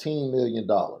 million,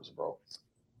 bro.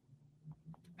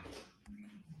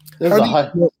 There's How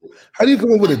a do high, you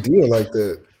come up with a deal like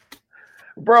that?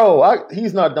 bro.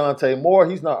 He's not Dante Moore.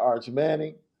 He's not Arch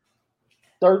Manning.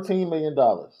 $13 million.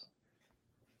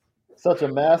 Such a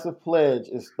massive pledge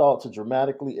is thought to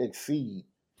dramatically exceed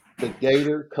the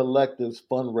Gator Collective's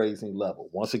fundraising level.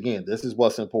 Once again, this is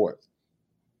what's important.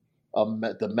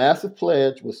 The massive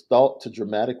pledge was thought to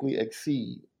dramatically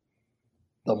exceed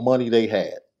the money they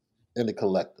had in the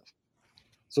collective.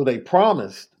 So they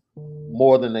promised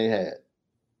more than they had,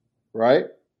 right?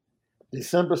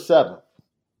 December 7th,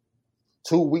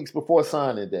 2 weeks before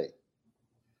signing day,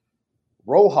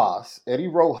 Eddie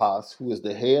Rojas, who is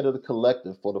the head of the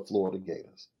collective for the Florida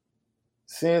Gators,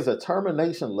 sends a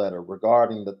termination letter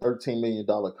regarding the $13 million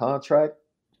contract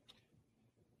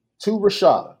to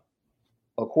Rashada,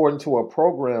 according to a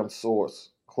program source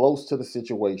close to the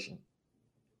situation.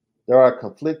 There are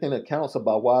conflicting accounts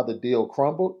about why the deal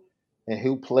crumbled and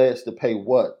who pledged to pay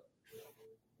what,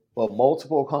 but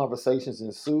multiple conversations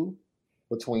ensue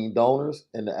between donors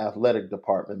and the athletic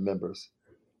department members,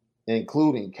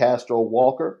 including Castro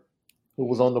Walker, who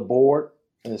was on the board,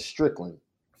 and Strickland,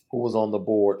 who was on the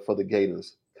board for the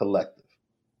Gators Collective.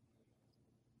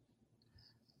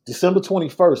 December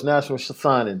 21st, National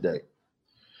Signing Day.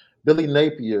 Billy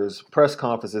Napier's press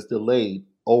conference is delayed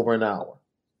over an hour.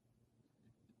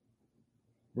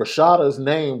 Rashada's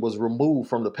name was removed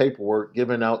from the paperwork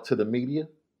given out to the media,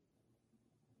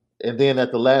 and then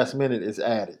at the last minute is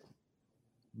added.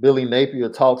 Billy Napier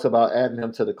talks about adding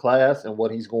him to the class and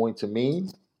what he's going to mean,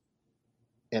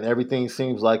 and everything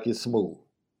seems like it's smooth.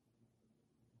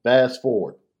 Fast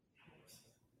forward.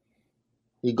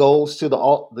 He goes to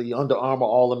the Under Armour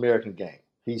All-American game.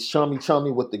 He's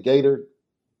chummy with the Gator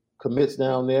commits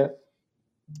down there,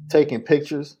 taking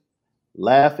pictures,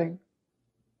 laughing,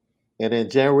 and then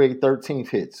January 13th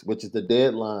hits, which is the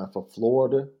deadline for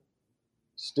Florida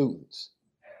students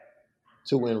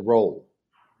to enroll.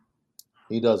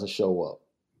 He doesn't show up.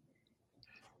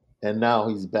 And now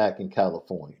he's back in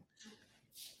California.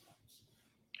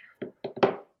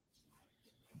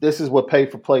 This is what pay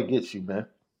for play gets you, man.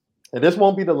 And this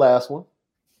won't be the last one.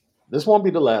 This won't be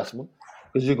the last one,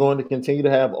 because you're going to continue to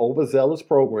have overzealous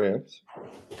programs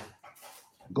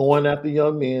going after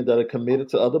young men that are committed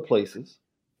to other places.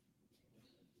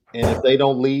 And if they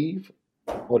don't leave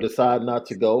or decide not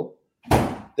to go,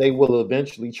 they will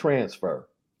eventually transfer,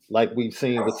 like we've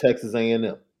seen with Texas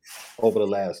A&M over the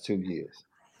last 2 years.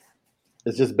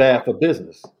 It's just bad for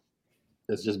business.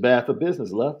 It's just bad for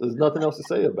business, Left. There's nothing else to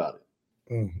say about it.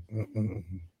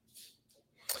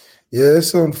 Yeah,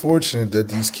 it's unfortunate that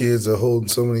these kids are holding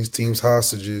some of these teams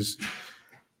hostages.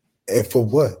 And for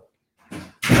what?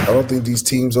 I don't think these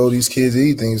teams owe these kids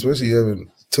anything, especially you haven't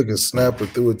took a snap or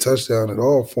threw a touchdown at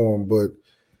all for them. But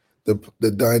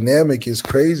the dynamic is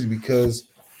crazy because,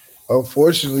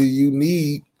 unfortunately, you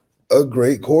need a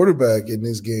great quarterback in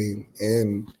this game.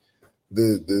 And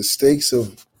the stakes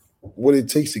of what it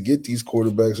takes to get these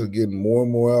quarterbacks are getting more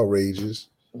and more outrageous.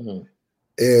 Mm-hmm.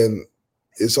 And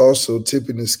it's also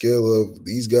tipping the scale of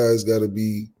these guys got to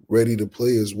be ready to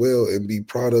play as well and be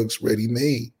products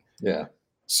ready-made. Yeah.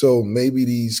 So maybe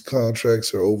these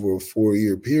contracts are over a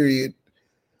 4-year period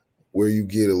where you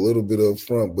get a little bit up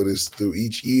front, but it's through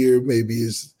each year. Maybe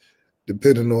it's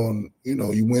depending on,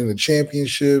 you win a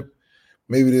championship.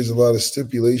 Maybe there's a lot of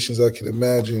stipulations I can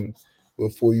imagine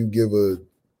before you give a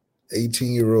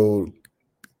 18-year-old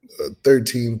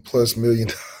 $13+ million.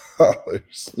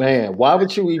 Man, why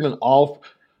would you even offer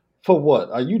for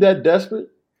what? Are you that desperate?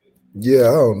 Yeah,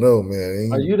 I don't know, man.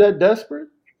 Are you that desperate?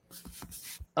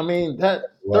 I mean, that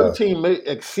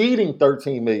exceeding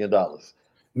 $13 million.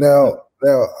 Now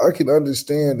I can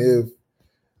understand if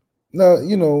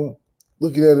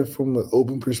looking at it from an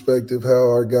open perspective, how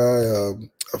our guy,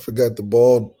 I forgot the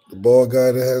ball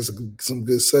guy that has some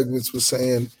good segments was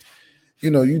saying,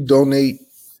 you donate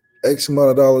X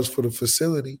amount of dollars for the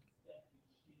facility.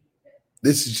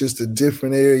 This is just a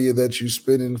different area that you're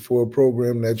spending for a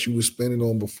program that you were spending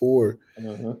on before,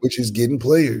 which is getting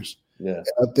players. Yeah.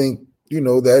 And I think,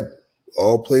 that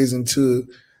all plays into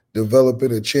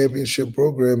developing a championship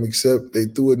program, except they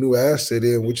threw a new asset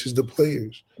in, which is the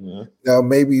players. Mm-hmm. Now,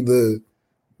 maybe the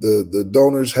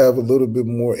donors have a little bit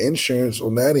more insurance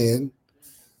on that end,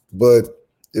 but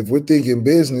if we're thinking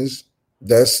business,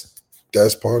 that's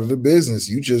part of the business.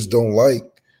 You just don't like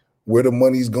where the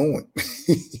money's going,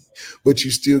 but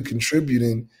you're still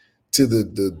contributing to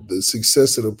the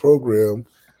success of the program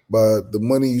by the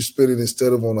money you spending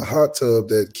instead of on a hot tub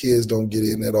that kids don't get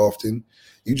in that often.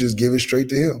 You just give it straight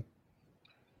to him.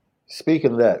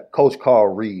 Speaking of that, Coach Carl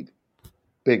Reed,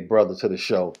 big brother to the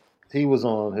show, he was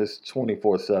on his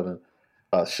 24/7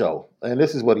 show, and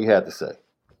this is what he had to say.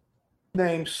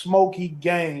 Named Smokey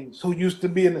Gaines, who used to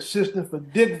be an assistant for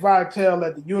Dick Vitale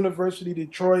at the University of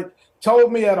Detroit,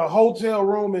 told me at a hotel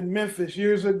room in Memphis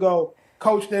years ago,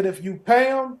 Coach, that if you pay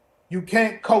him, you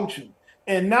can't coach him.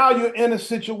 And now you're in a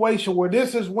situation where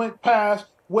this has went past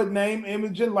what name,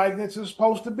 image, and likeness is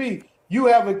supposed to be. You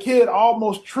have a kid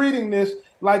almost treating this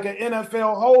like an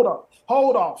NFL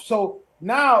hold off. So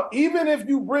now, even if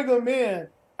you bring him in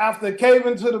after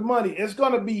caving to the money, it's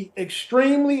going to be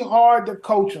extremely hard to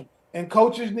coach him. And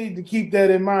coaches need to keep that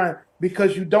in mind,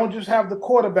 because you don't just have the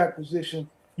quarterback position.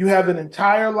 You have an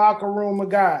entire locker room of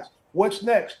guys. What's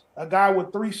next? A guy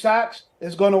with 3 sacks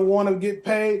is going to want to get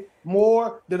paid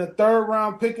more than a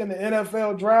 3rd-round pick in the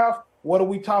NFL draft? What are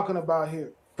we talking about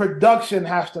here? Production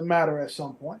has to matter at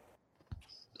some point.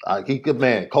 He good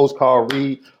man. Coach Carl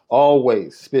Reed,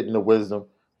 always spitting the wisdom.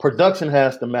 Production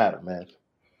has to matter, man.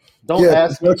 Don't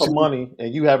ask me for money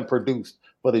and you haven't produced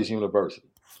for this university.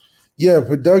 Yeah,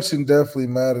 production definitely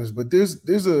matters, but there's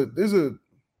a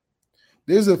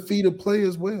fee to play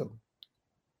as well.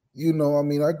 You know, I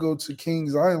mean, I go to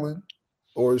Kings Island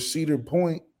or Cedar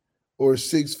Point or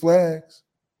Six Flags,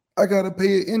 I gotta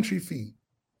pay an entry fee.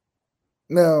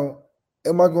 Now,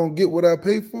 am I gonna get what I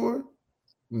pay for?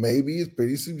 Maybe it's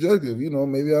pretty subjective. You know,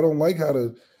 maybe I don't like how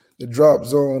the drop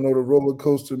zone or the roller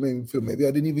coaster made me feel. Maybe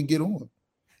I didn't even get on.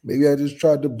 Maybe I just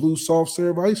tried the blue soft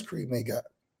serve ice cream they got.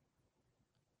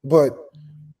 But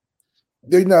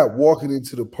they're not walking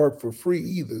into the park for free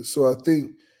either. So I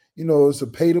think, you know, it's a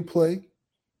pay to play,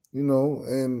 you know,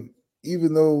 and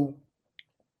even though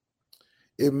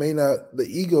it may not, the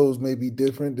egos may be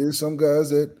different, there's some guys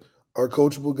that are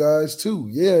coachable guys too.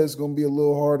 Yeah, it's going to be a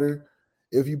little harder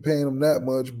if you're paying him that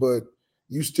much, but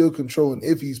you still controlling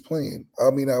if he's playing. I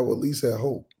mean, I would at least have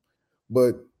hope.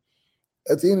 But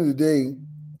at the end of the day,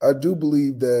 I do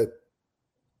believe that,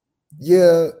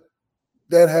 yeah,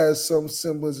 that has some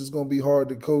semblance. It's going to be hard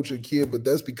to coach a kid, but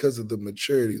that's because of the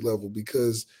maturity level.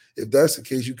 Because if that's the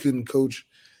case, you couldn't coach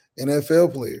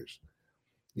NFL players.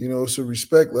 You know, it's a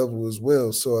respect level as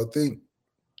well. So I think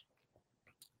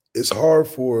it's hard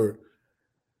for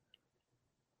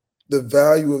the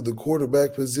value of the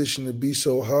quarterback position to be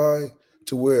so high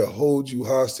to where it holds you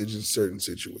hostage in certain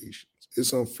situations.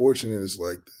 It's unfortunate it's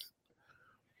like that.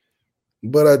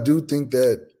 But I do think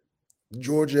that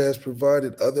Georgia has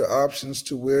provided other options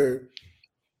to where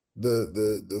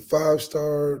the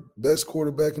 5-star best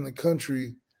quarterback in the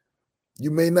country, you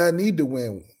may not need to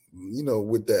win, you know,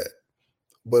 with that.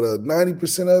 But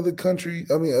 90% of the country,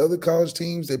 I mean, other college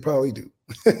teams, they probably do.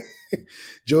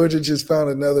 Georgia just found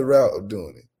another route of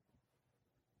doing it.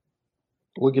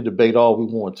 We can debate all we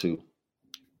want to.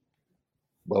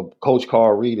 But Coach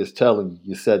Carl Reed is telling you,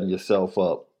 you're setting yourself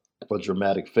up for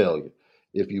dramatic failure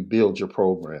if you build your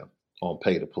program on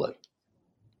pay to play,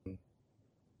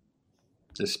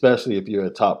 especially if you're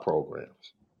at top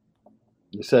programs.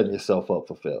 You're setting yourself up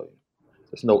for failure.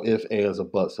 There's no ifs, ands, or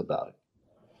buts about it.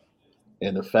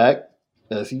 And the fact,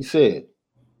 as he said,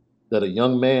 that a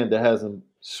young man that hasn't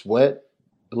sweat,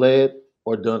 bled,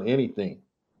 or done anything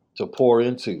to pour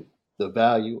into the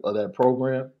value of that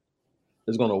program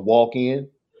is going to walk in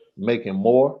making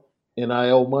more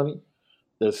NIL money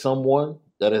than someone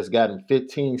that has gotten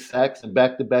 15 sacks in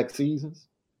back-to-back seasons,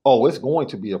 oh, it's going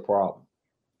to be a problem.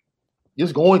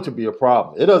 It's going to be a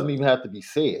problem. It doesn't even have to be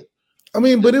said. I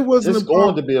mean, but it wasn't It's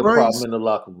going to be a problem in the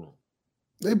locker room.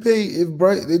 They pay if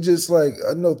Bryce. They just like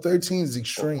I know 13 is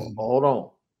extreme. Hold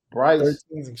on, Bryce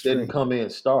didn't come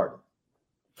in starting.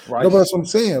 No, but that's what I'm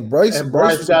saying. Bryce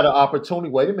got an opportunity.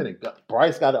 Wait a minute,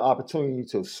 Bryce got an opportunity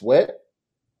to sweat,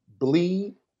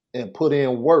 bleed, and put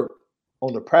in work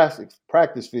on the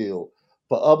practice field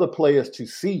for other players to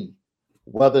see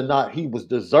whether or not he was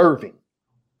deserving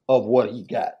of what he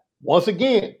got. Once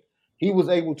again, he was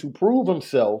able to prove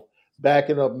himself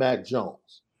backing up Mac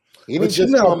Jones. He didn't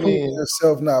just come in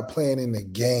yourself not playing in the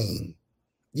game.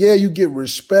 Yeah, you get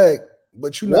respect,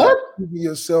 but you're not proving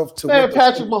yourself to. Man,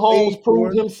 Patrick Mahomes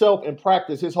proved himself in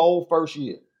practice his whole first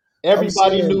year.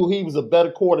 Everybody knew he was a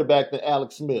better quarterback than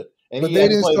Alex Smith. And but they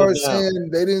didn't start saying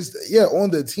they didn't. Yeah,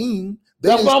 on the team.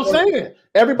 That's what I'm saying.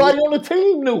 Everybody on the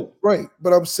team knew. Right,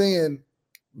 but I'm saying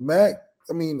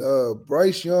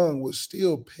Bryce Young was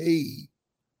still paid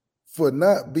for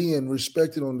not being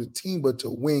respected on the team, but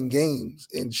to win games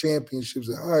and championships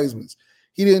and Heismans.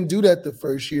 He didn't do that the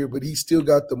first year, but he still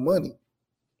got the money.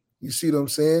 You see what I'm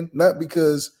saying? Not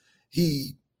because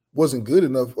he wasn't good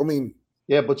enough. I mean,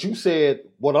 yeah, but you said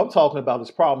what I'm talking about is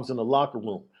problems in the locker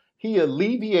room. He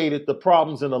alleviated the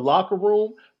problems in the locker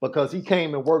room because he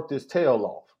came and worked his tail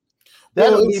off.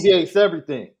 That Well, alleviates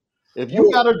everything. If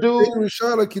you got a dude,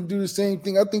 Rashada can do the same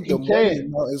thing. I think He the money can.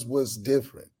 amount is what's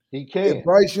different. he If can.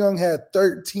 Bryce Young had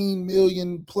 $13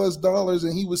 million plus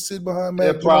and he was sitting behind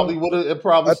Mac It probably Jones, would have. It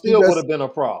probably I think still that's- would have been a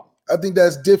problem. I think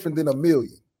that's different than $1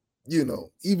 million. You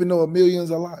know, even though $1 million is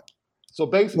a lot. So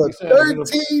basically, But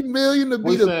saying, $13 million to be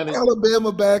we're the saying it-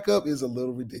 Alabama backup is a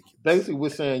little ridiculous. basically we're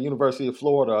saying University of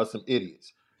Florida are some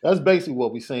idiots. That's basically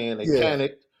what we're saying. They Yeah.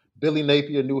 panicked. Billy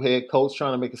Napier, new head coach,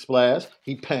 trying to make a splash.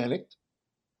 He panicked.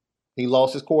 He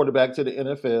lost his quarterback to the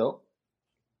NFL,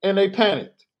 and they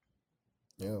panicked.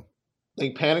 Yeah.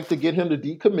 They panicked to get him to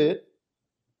decommit.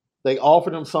 They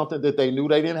offered him something that they knew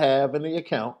they didn't have in the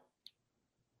account.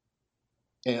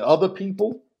 And other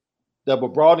people that were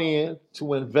brought in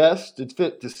to invest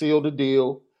to seal the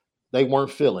deal, they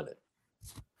weren't feeling it.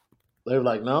 They were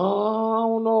like, no, I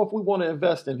don't know if we want to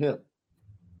invest in him.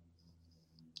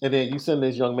 And then you send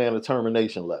this young man a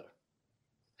termination letter.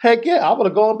 Heck yeah, I would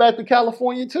have gone back to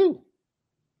California too.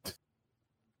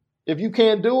 If you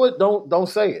can't do it, don't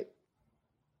say it.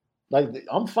 Like,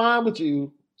 I'm fine with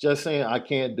you just saying I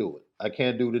can't do it. I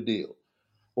can't do the deal.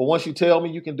 But once you tell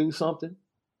me you can do something,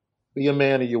 be a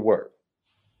man of your word.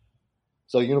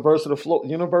 So University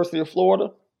of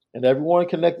Florida and everyone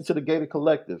connected to the Gator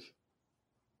Collective,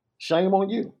 shame on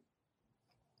you.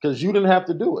 Because you didn't have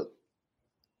to do it.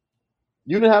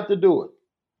 You didn't have to do it.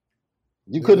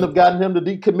 You couldn't have gotten him to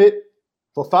decommit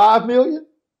for $5 million.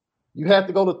 You had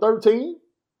to go to 13.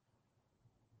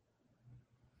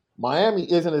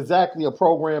 Miami isn't exactly a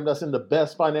program that's in the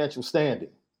best financial standing.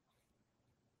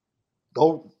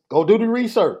 Go do the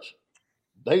research.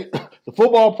 The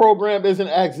football program isn't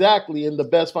exactly in the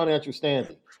best financial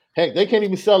standing. Heck, they can't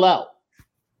even sell out.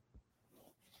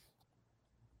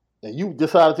 And you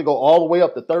decided to go all the way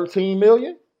up to 13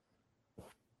 million?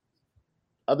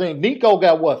 I think Nico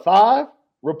got what, 5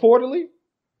 reportedly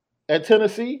at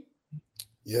Tennessee?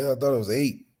 Yeah, I thought it was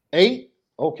 8. 8?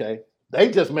 Okay. They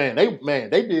did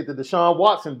the Deshaun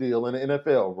Watson deal in the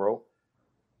NFL, bro.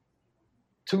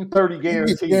 $230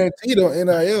 guaranteed. You get guaranteed on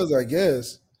NILs, I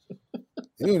guess.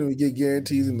 You don't even get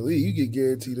guarantees in the league. You get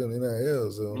guaranteed on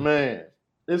NILs. So. Man,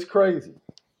 it's crazy,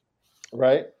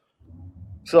 right?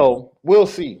 So we'll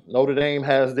see. Notre Dame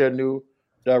has their new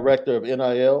director of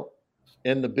NIL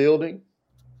in the building.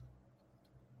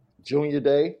 Junior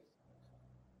day,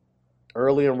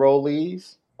 early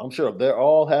enrollees. I'm sure they're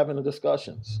all having the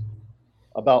discussions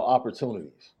about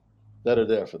opportunities that are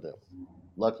there for them.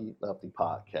 Lucky Lefty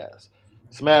Podcast.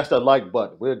 Smash that like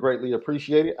button. We'd greatly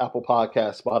appreciate it. Apple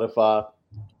Podcast, Spotify,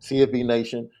 CFB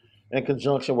Nation, in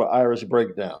conjunction with Irish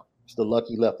Breakdown. It's the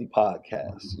Lucky Lefty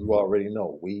Podcast. You already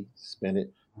know we spin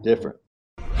it different.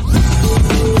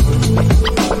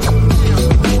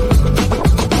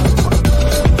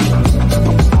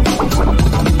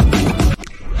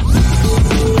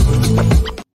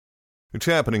 It's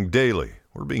happening daily.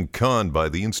 We're being conned by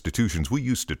the institutions we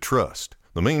used to trust.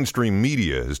 The mainstream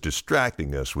media is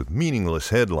distracting us with meaningless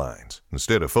headlines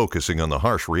instead of focusing on the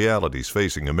harsh realities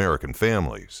facing American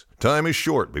families. Time is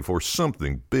short before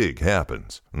something big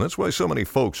happens, and that's why so many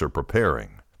folks are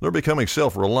preparing. They're becoming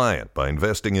self-reliant by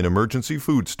investing in emergency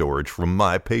food storage from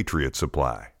My Patriot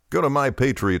Supply. Go to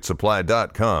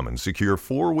MyPatriotSupply.com and secure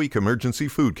 4-week emergency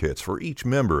food kits for each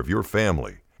member of your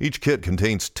family. Each kit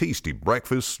contains tasty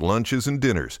breakfasts, lunches, and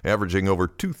dinners, averaging over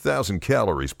 2,000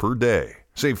 calories per day.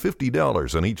 Save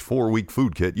 $50 on each 4-week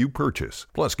food kit you purchase.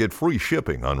 Plus, get free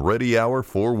shipping on Ready Hour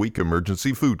 4-week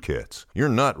emergency food kits. You're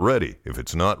not ready if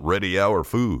it's not Ready Hour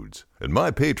Foods. At My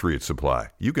Patriot Supply,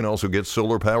 you can also get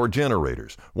solar power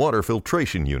generators, water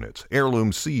filtration units,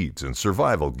 heirloom seeds, and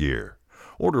survival gear.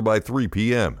 Order by 3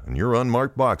 p.m. and your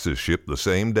unmarked boxes ship the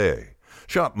same day.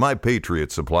 Shop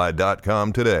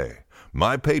MyPatriotSupply.com today.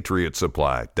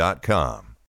 MyPatriotSupply.com.